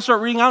so I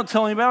start reading. I don't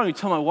tell anybody. I don't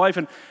tell my wife.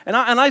 And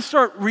I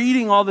start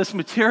reading all this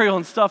material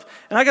and stuff.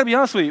 And I got to be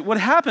honest with you. What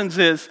happens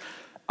is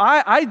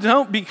I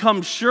don't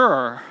become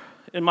sure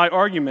in my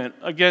argument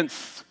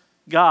against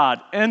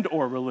God and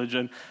or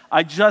religion.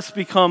 I just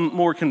become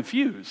more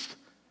confused.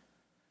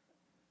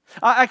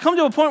 I come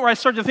to a point where I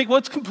start to think, well,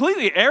 it's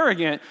completely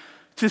arrogant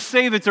to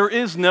say that there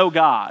is no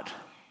God.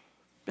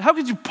 How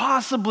could you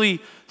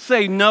possibly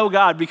say no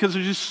God? Because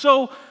there's just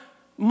so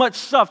much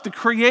stuff, the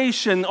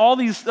creation, all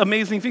these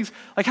amazing things.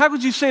 Like, how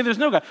could you say there's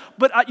no God?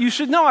 But you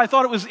should know, I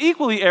thought it was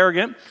equally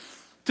arrogant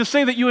to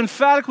say that you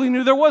emphatically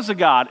knew there was a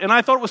God. And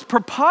I thought it was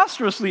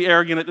preposterously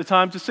arrogant at the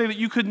time to say that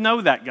you could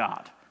know that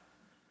God.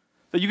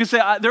 That you could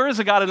say, there is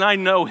a God and I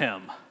know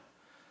him.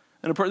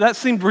 And that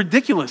seemed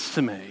ridiculous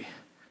to me.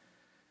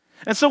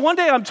 And so one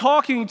day I'm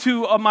talking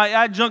to my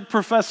adjunct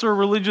professor,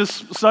 religious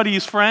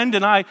studies friend,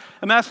 and I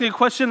am asking a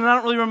question, and I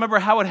don't really remember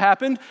how it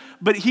happened,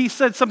 but he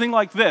said something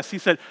like this. He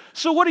said,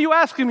 so what are you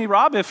asking me,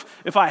 Rob?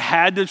 If I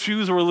had to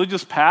choose a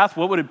religious path,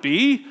 what would it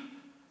be?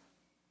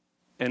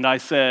 And I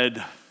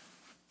said,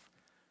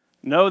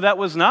 no, that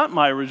was not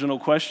my original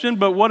question,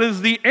 but what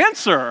is the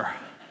answer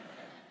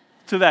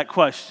to that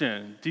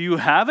question? Do you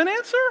have an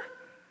answer?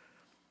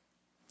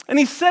 And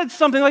he said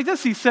something like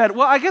this. He said,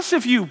 well, I guess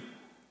if you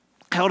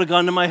held a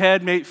gun to my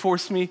head,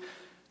 forced me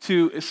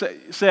to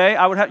say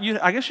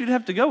I guess you'd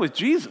have to go with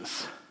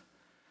Jesus.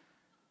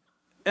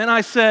 And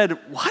I said,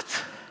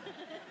 what?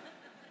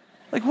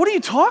 Like, what are you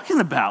talking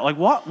about? Like,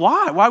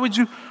 why? Why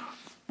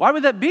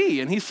would that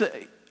be? And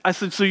I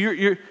said, so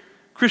you're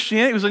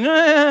Christianity? He was like,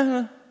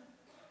 no,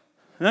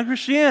 not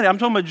Christianity. I'm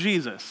talking about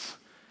Jesus.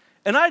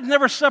 And I'd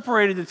never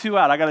separated the two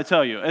out, I got to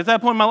tell you. At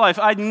that point in my life,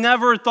 I'd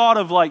never thought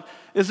of like,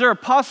 is there a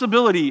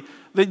possibility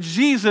that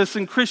Jesus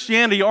and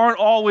Christianity aren't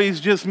always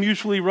just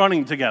mutually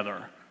running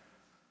together?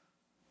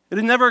 It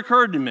had never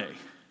occurred to me.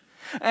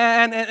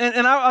 And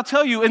I'll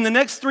tell you, in the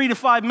next 3 to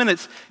 5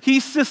 minutes, he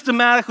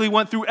systematically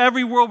went through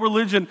every world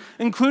religion,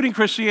 including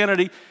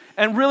Christianity,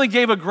 and really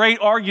gave a great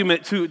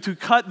argument to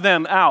cut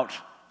them out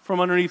from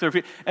underneath their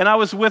feet. And I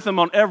was with him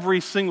on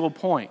every single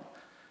point.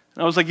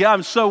 And I was like, yeah,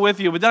 I'm so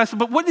with you. But then I said,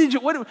 but what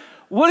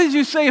did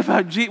you say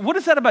about Jesus? What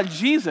is that about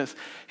Jesus?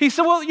 He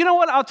said, well, you know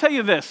what? I'll tell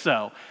you this,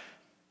 though.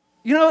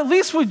 You know, at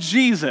least with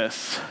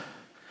Jesus,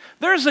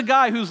 there's a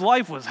guy whose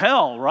life was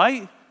hell,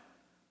 right?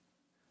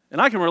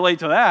 And I can relate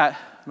to that.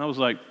 And I was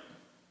like,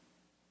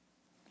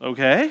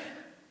 okay,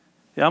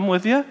 yeah, I'm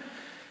with you.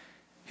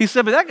 He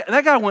said, but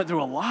that guy went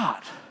through a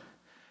lot.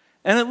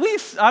 And at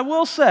least, I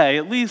will say,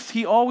 at least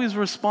he always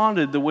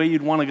responded the way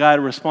you'd want a guy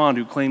to respond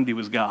who claimed he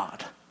was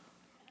God.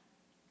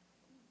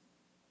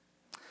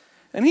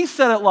 And he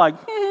said it like,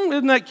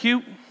 isn't that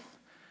cute?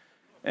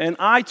 And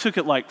I took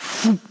it like,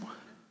 phew.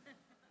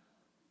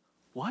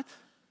 What?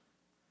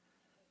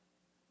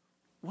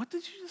 What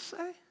did you just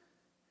say?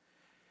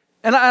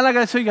 And I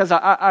got to tell you guys,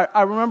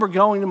 I remember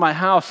going to my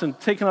house and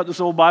taking out this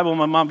old Bible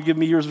my mom had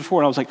given me years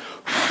before, and I was like,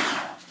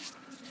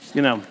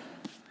 you know,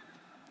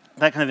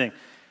 that kind of thing.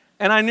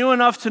 And I knew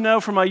enough to know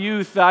from my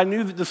youth that I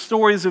knew that the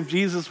stories of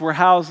Jesus were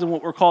housed in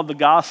what were called the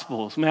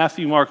Gospels,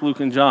 Matthew, Mark, Luke,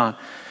 and John.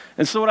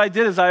 And so what I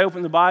did is I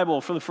opened the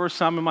Bible for the first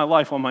time in my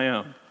life on my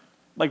own,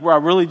 like where I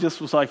really just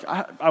was like,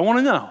 I want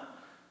to know.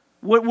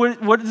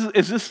 What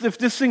is this? If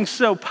this thing's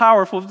so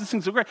powerful, if this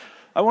thing's so great,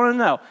 I want to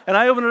know. And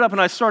I opened it up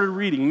and I started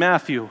reading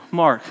Matthew,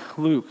 Mark,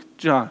 Luke,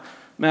 John.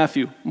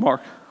 Matthew,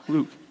 Mark,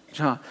 Luke,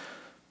 John.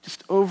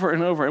 Just over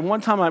and over. And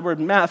one time I read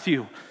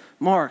Matthew,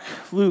 Mark,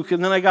 Luke,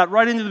 and then I got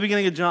right into the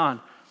beginning of John.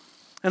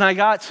 And I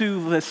got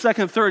to the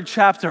second, third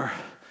chapter.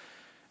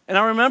 And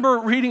I remember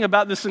reading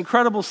about this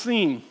incredible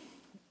scene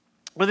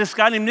with this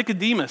guy named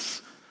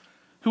Nicodemus,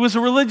 who was a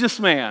religious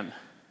man.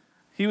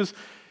 He was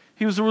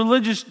a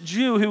religious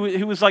Jew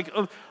who was like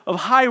of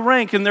high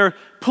rank in their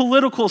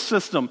political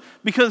system,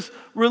 because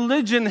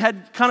religion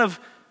had kind of,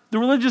 the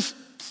religious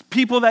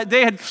people that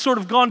day had sort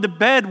of gone to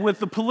bed with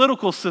the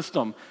political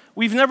system.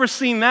 We've never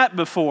seen that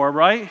before,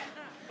 right?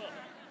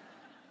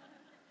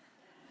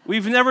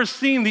 We've never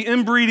seen the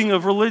inbreeding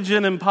of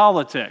religion and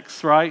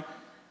politics, right?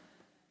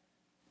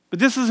 But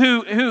this is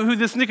who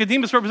this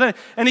Nicodemus represented.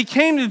 And he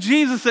came to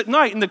Jesus at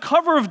night in the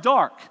cover of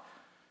dark.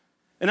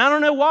 And I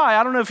don't know why.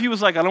 I don't know if he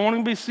was like, I don't want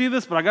anybody to see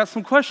this, but I got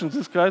some questions.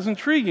 This guy's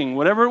intriguing,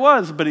 whatever it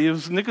was. But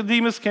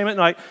Nicodemus came at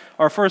night,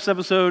 our first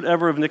episode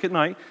ever of Nick at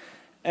Night.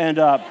 And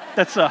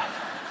that's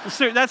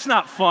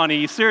not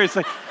funny,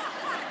 seriously.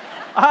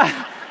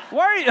 Why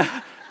are you,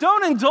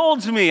 don't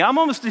indulge me. I'm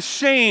almost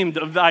ashamed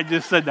of that I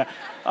just said that.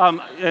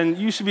 And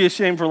you should be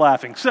ashamed for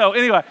laughing. So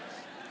anyway,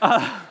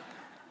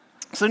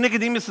 so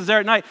Nicodemus is there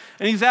at night,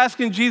 and he's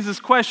asking Jesus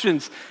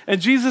questions, and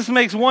Jesus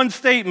makes one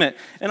statement,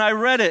 and I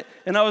read it,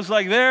 and I was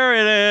like, there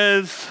it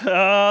is,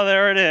 oh,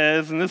 there it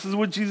is, and this is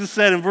what Jesus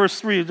said in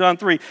verse 3 of John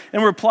 3.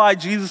 In reply,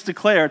 Jesus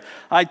declared,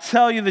 I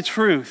tell you the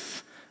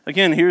truth.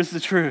 Again, here's the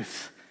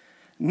truth.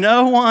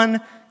 No one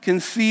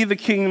can see the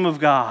kingdom of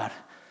God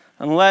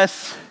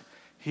unless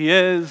he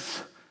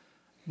is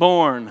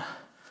born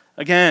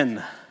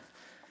again.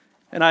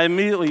 And I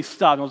immediately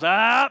stopped, and I was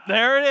like,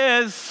 there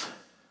it is.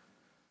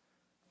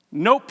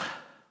 Nope.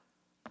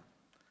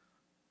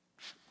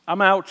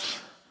 I'm out.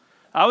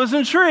 I was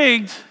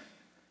intrigued.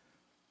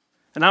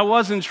 And I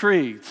was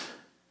intrigued.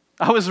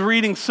 I was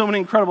reading so many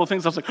incredible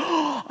things. I was like,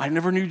 oh, I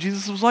never knew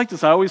Jesus was like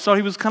this. I always thought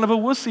he was kind of a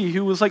wussy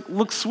who was like,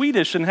 looked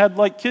Swedish and had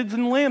like kids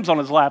and lambs on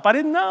his lap. I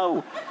didn't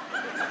know.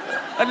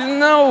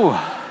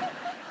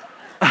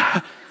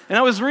 And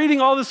I was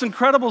reading all this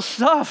incredible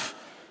stuff.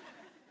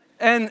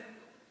 And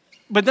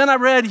But then I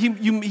read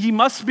he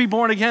must be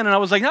born again, and I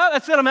was like, no,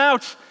 that's it, I'm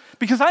out.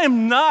 Because I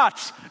am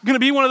not going to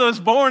be one of those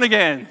born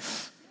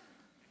agains.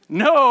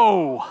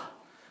 No.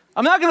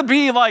 I'm not going to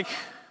be like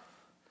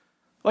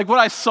what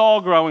I saw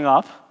growing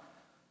up.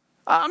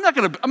 I'm not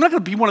going to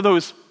be one of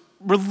those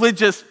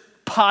religious,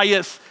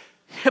 pious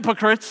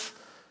hypocrites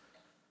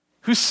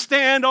who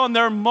stand on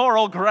their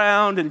moral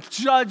ground and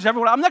judge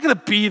everyone. I'm not going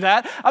to be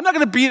that. I'm not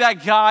going to be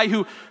that guy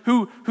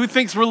who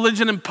thinks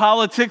religion and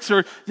politics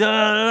are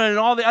and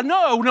all that.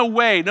 No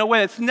way.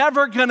 It's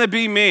never going to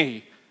be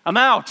me. I'm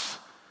out.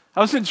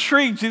 I was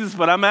intrigued, Jesus,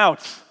 but I'm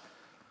out.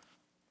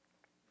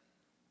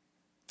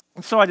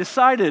 And so I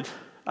decided,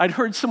 I'd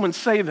heard someone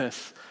say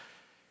this,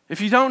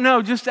 if you don't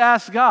know, just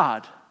ask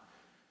God.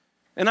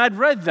 And I'd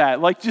read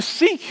that, like just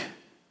seek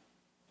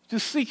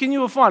and you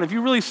will find, if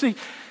you really seek.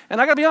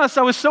 And I gotta be honest,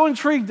 I was so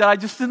intrigued that I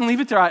just didn't leave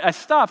it there. I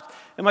stopped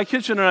in my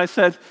kitchen and I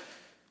said,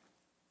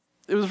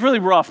 it was really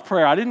rough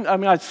prayer.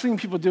 I'd seen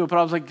people do it, but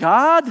I was like,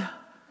 God,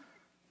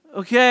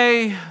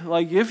 okay,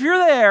 like if you're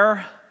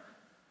there,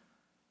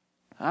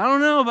 I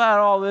don't know about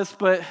all this,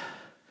 but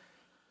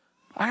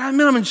I'm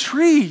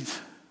intrigued.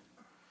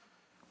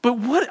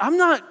 But I'm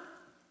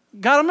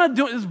not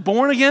doing this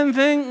born again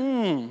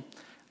thing.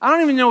 I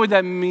don't even know what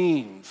that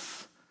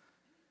means.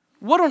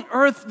 What on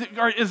earth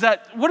is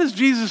that? What is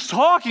Jesus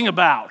talking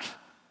about?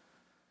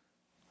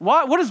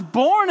 What is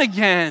born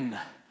again?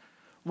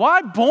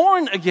 Why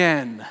born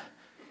again?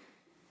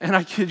 And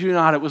I kid you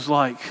not, it was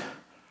like,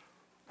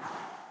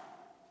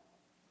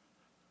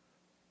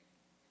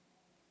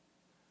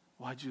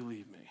 why'd you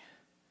leave me?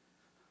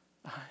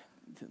 I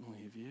didn't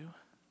leave you.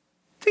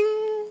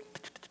 Ding!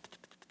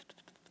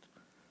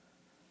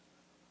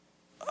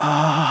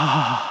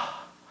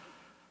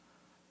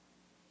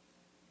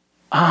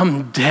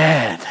 I'm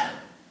dead.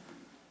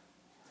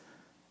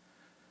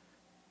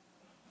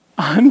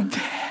 I'm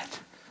dead.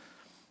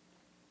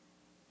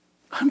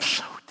 I'm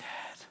so dead.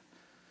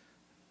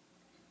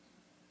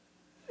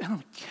 And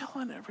I'm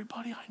killing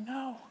everybody I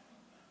know.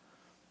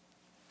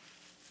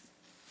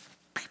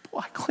 People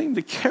I claim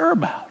to care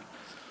about.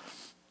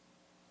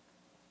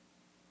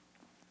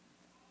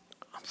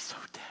 I'm so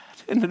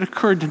dead. And it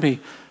occurred to me,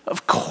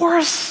 of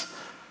course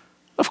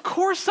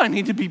I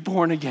need to be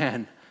born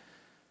again.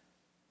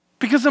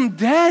 Because I'm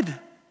dead.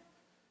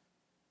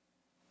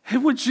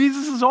 And what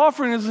Jesus is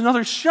offering is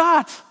another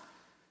shot.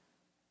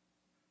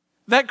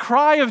 That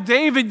cry of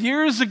David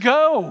years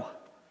ago,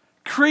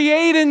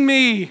 create in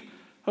me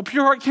a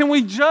pure heart. Can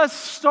we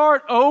just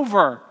start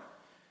over?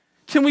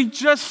 Can we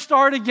just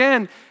start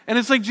again? And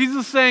it's like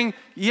Jesus saying,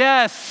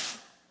 yes.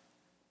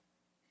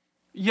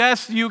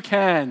 Yes, you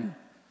can.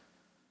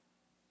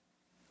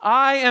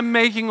 I am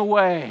making a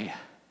way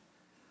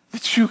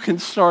that you can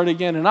start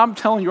again. And I'm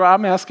telling you,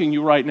 I'm asking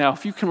you right now,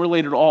 if you can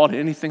relate at all to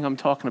anything I'm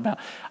talking about,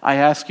 I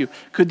ask you,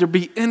 could there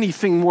be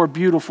anything more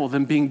beautiful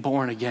than being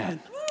born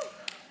again?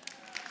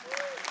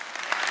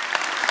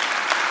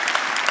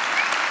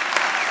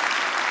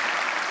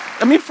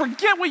 I mean,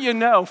 forget what you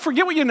know.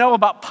 Forget what you know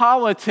about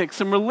politics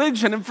and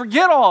religion and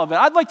forget all of it.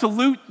 I'd like to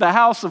loot the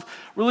house of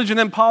religion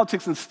and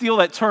politics and steal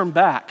that term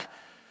back.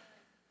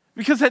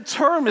 Because that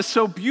term is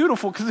so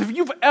beautiful, because if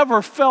you've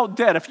ever felt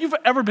dead, if you've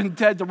ever been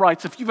dead to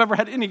rights, if you've ever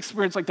had any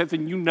experience like that,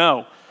 then you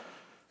know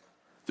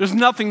there's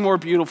nothing more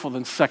beautiful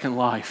than second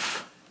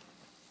life.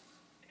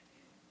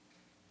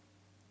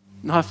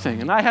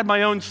 Nothing. And I had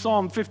my own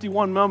Psalm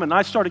 51 moment, and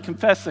I started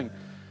confessing,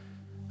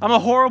 I'm a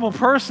horrible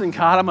person,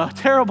 God. I'm a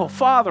terrible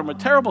father. I'm a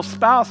terrible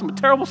spouse. I'm a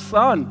terrible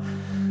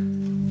son.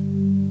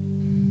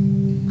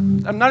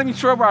 I'm not even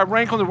sure where I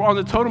rank on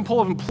the totem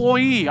pole of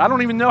employee. I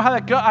don't even know how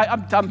that goes.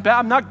 I'm bad.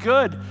 I'm not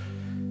good.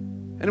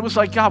 And it was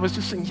like God was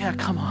just saying, yeah,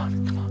 come on.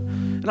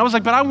 And I was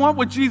like, but I want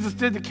what Jesus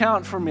did to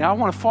count for me. I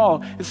want to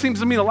follow. It seems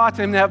to mean a lot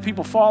to him to have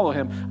people follow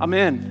him. I'm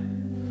in.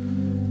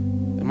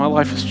 And my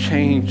life has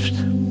changed.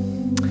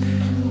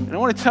 And I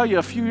want to tell you,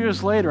 a few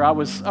years later, I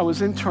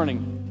was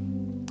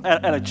interning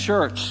at a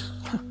church.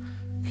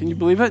 Can you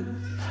believe it?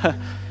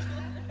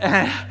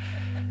 And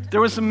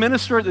there was a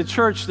minister at the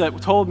church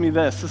that told me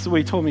this. This is what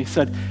he told me. He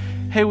said,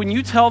 hey, when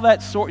you tell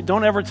that story,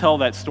 don't ever tell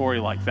that story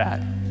like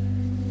that.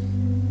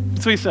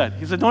 That's what he said.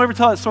 He said, don't ever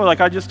tell that story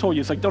like I just told you.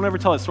 It's like, don't ever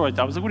tell that story like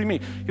that. I was like, what do you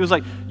mean? He was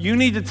like, you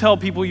need to tell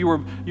people you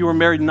were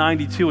married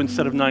 92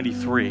 instead of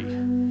 93,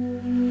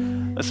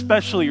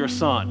 especially your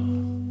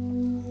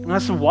son. And I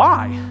said,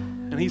 why?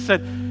 And he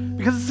said,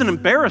 because it's an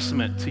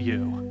embarrassment to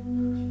you.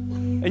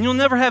 And you'll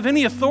never have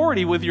any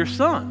authority with your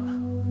son.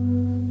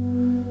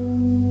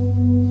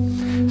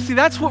 See,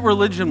 that's what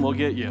religion will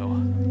get you.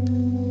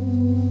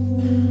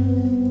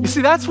 You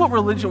see, that's what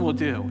religion will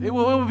do. It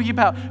will be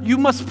about, you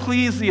must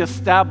please the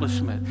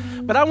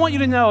establishment. But I want you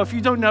to know, if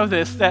you don't know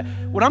this, that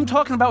what I'm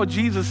talking about with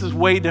Jesus is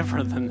way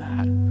different than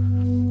that.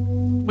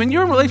 When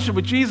you're in relationship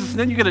with Jesus and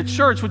then you get a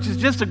church, which is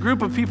just a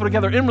group of people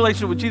together in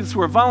relationship with Jesus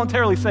who are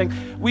voluntarily saying,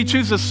 we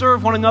choose to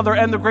serve one another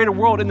and the greater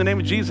world in the name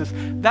of Jesus,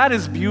 that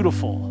is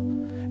beautiful.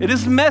 It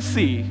is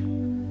messy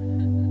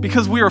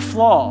because we are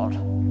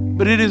flawed,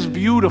 but it is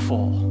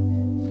beautiful.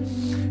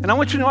 And I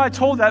want you to know, I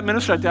told that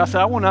minister that day, I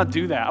said, I will not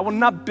do that. I will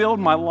not build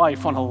my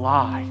life on a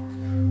lie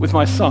with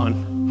my son.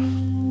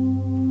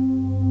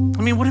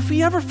 I mean, what if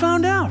he ever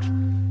found out?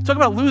 Talk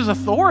about lose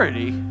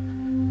authority.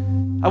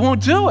 I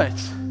won't do it.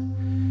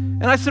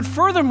 And I said,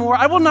 furthermore,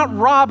 I will not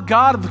rob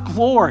God of the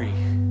glory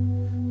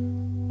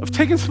of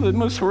taking some of the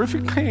most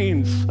horrific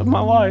pains of my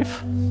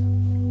life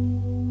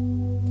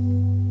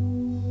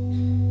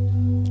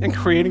and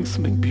creating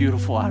something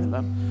beautiful out of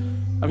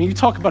them. I mean, you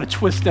talk about a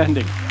twist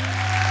ending.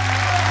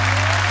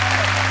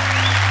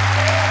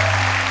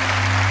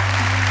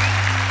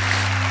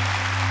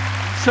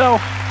 So,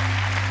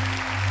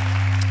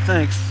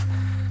 thanks.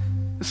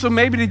 So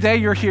maybe today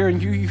you're here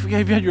and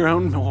you've had your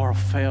own moral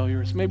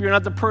failures. Maybe you're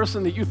not the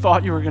person that you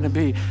thought you were going to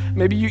be.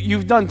 Maybe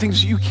you've done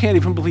things you can't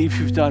even believe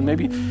you've done.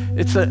 Maybe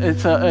it's an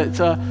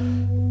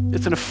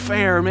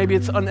affair. Maybe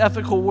it's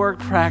unethical work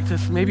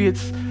practice. Maybe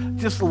it's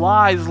just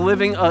lies,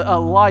 living a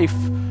life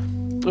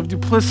of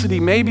duplicity.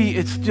 Maybe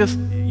it's just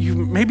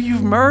maybe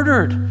you've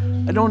murdered.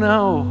 I don't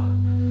know.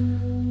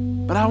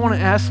 But I want to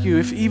ask you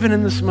if even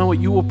in this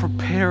moment you will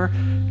prepare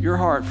your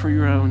heart for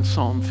your own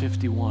Psalm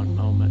 51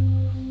 moment.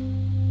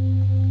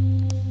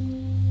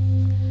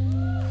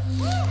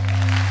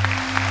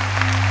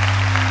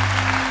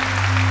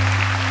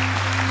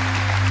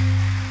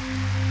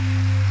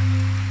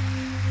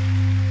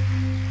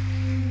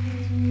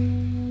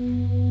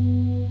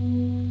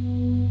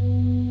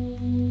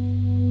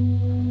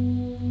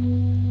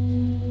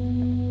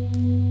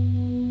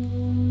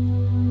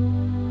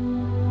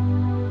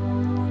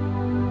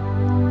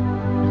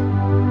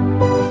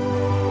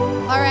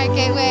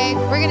 Gateway.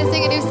 We're going to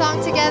sing a new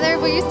song together.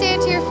 Will you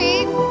stand to your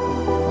feet?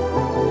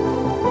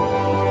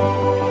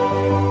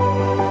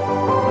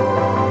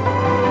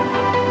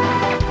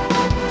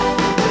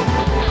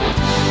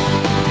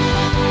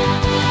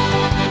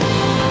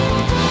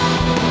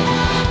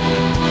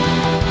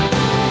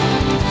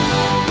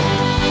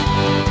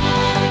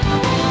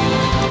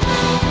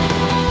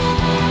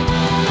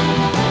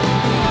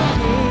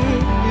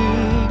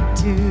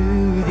 To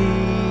the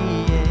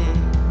end,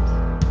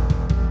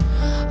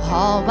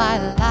 all my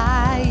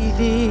life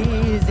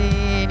is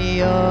in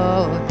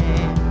your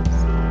hands.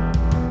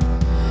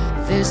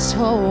 This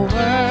whole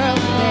world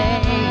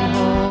may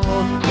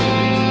hold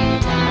me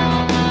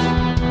down,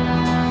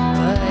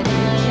 but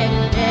it can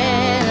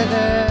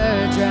never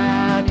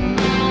drown you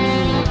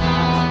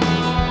out.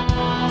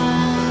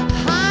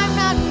 I'm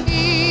not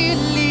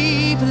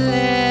merely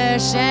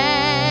flesh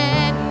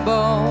and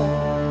bone.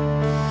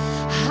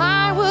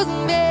 I was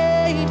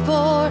made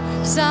for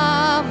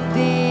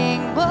something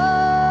more.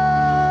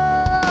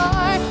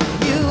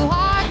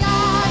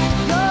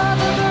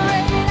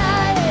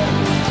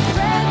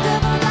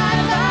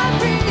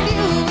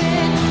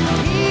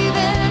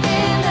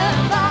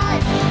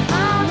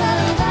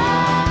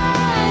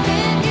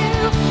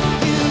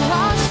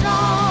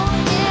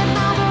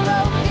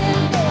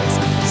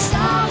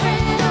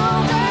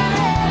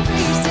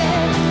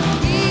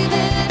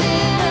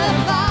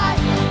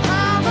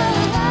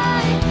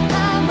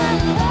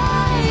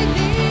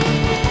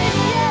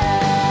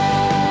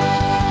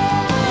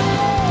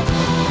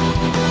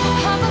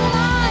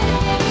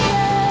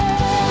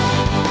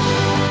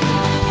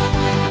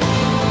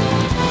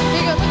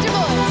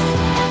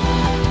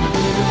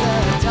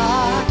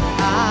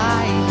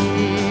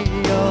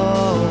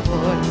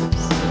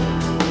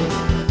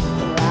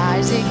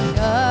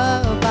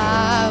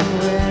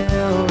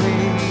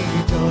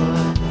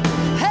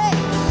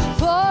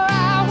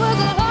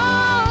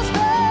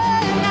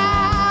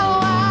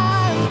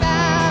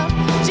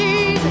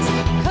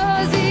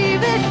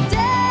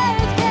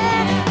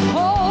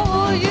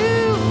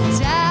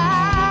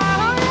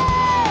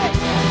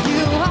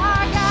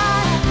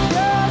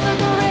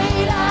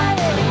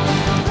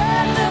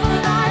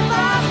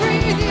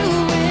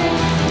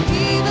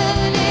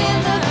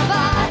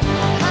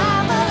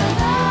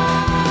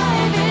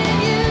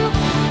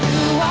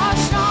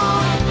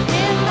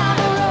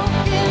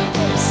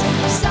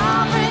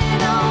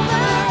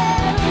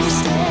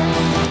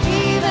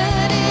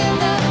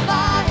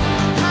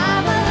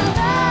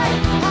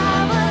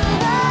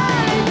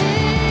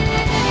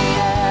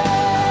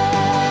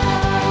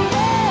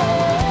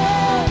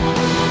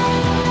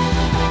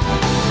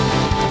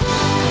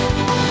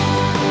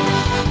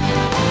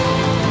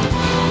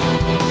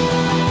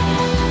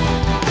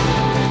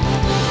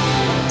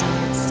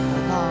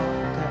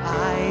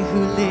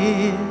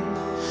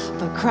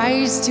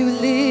 Christ who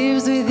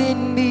lives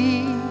within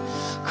me,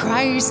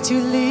 Christ who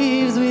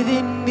lives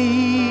within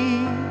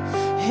me,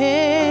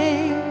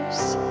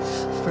 hates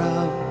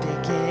from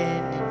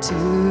beginning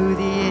to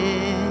the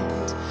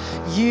end.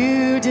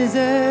 You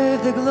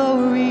deserve the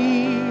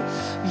glory,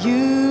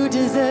 you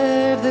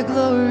deserve the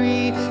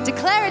glory.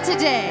 Declare it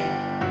today.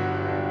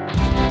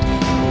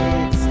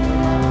 It's no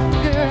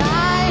longer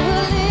I who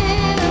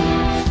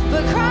live,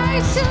 but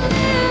Christ who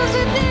lives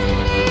within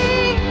me,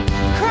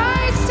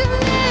 Christ who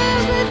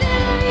lives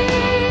within me.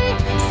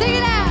 Sing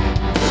it out.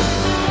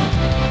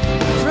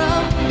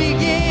 From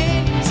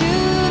beginning to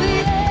the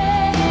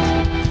end,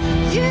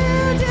 you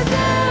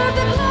deserve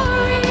the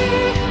glory,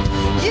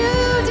 you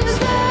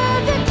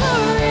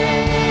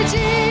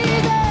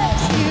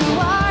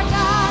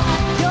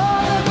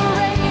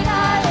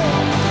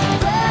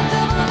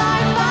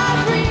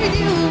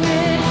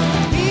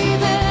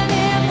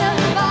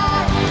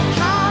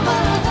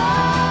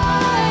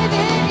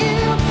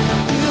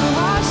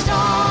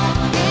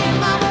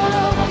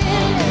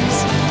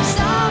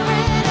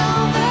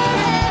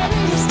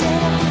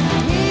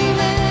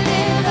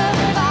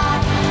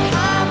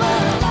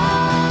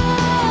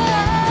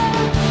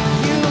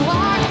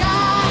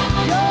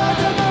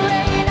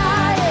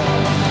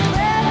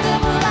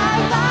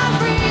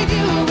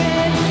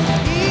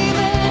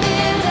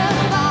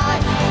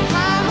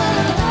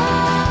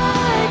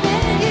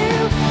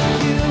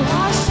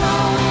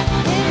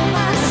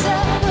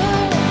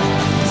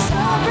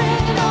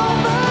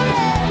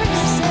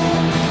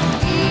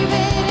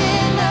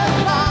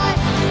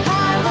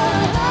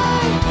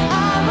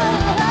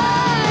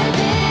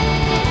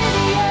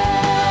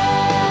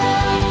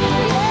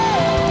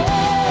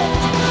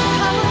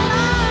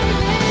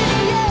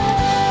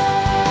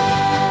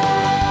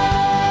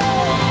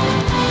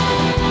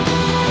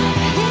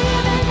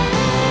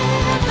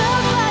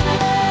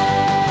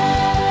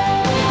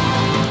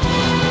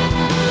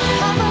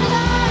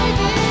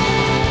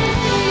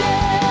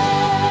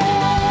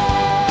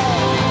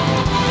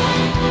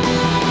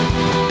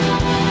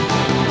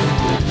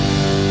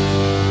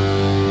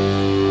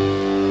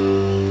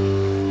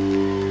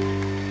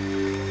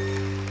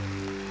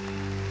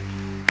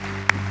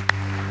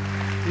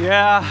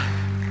Yeah,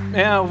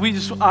 man,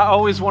 I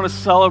always want to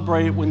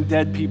celebrate when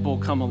dead people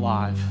come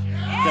alive,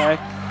 okay?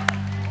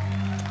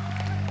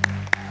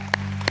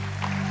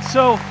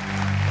 So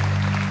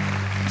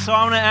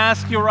I want to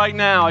ask you right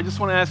now,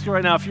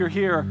 if you're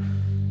here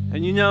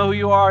and you know who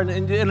you are,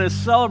 and in a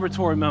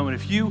celebratory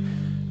moment, if you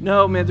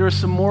know, man, there are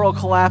some moral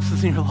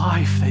collapses in your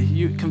life that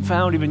you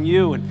confound even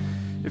you, and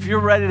if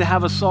you're ready to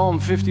have a Psalm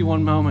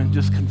 51 moment,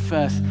 just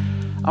confess.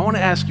 I want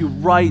to ask you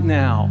right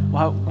now,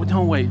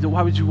 don't wait,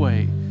 why would you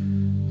wait?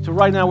 So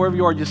right now, wherever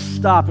you are, just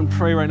stop and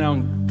pray right now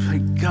and pray,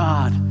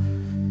 God,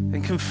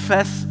 and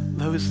confess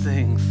those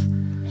things.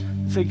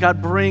 Say,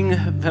 God, bring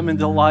them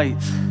into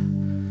light.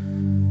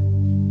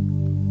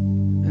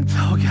 And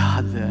tell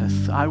God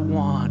this, I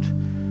want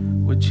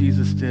what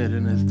Jesus did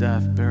in his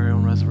death, burial,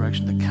 and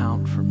resurrection to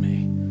count for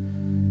me.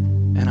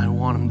 And I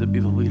want him to be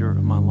the leader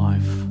of my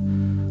life.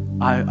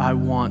 I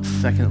want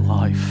second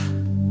life.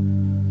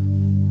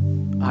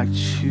 I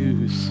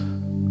choose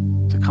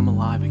to come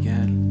alive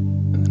again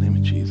in the name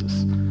of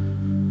Jesus.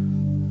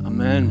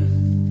 Amen.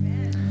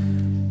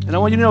 And I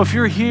want you to know, if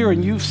you're here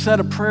and you've said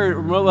a prayer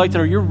like that,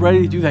 or you're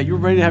ready to do that, you're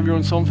ready to have your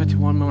own Psalm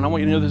 51 moment, I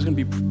want you to know there's going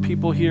to be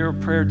people here,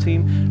 prayer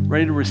team,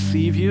 ready to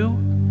receive you.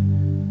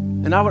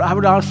 And I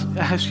would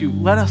ask you,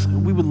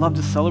 we would love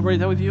to celebrate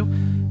that with you.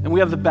 And we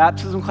have the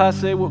baptism class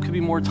today. What could be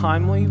more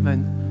timely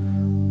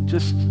than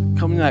just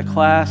coming to that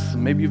class,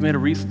 and maybe you've made a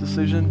recent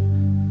decision.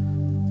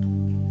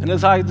 And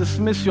as I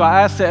dismiss you,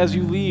 I ask that as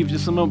you leave,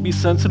 just a moment, be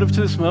sensitive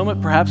to this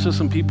moment. Perhaps there's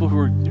some people who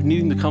are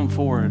needing to come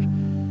forward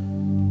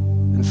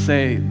and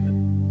say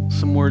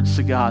some words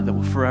to God that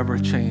will forever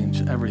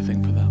change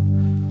everything for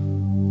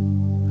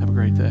them. Have a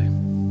great day.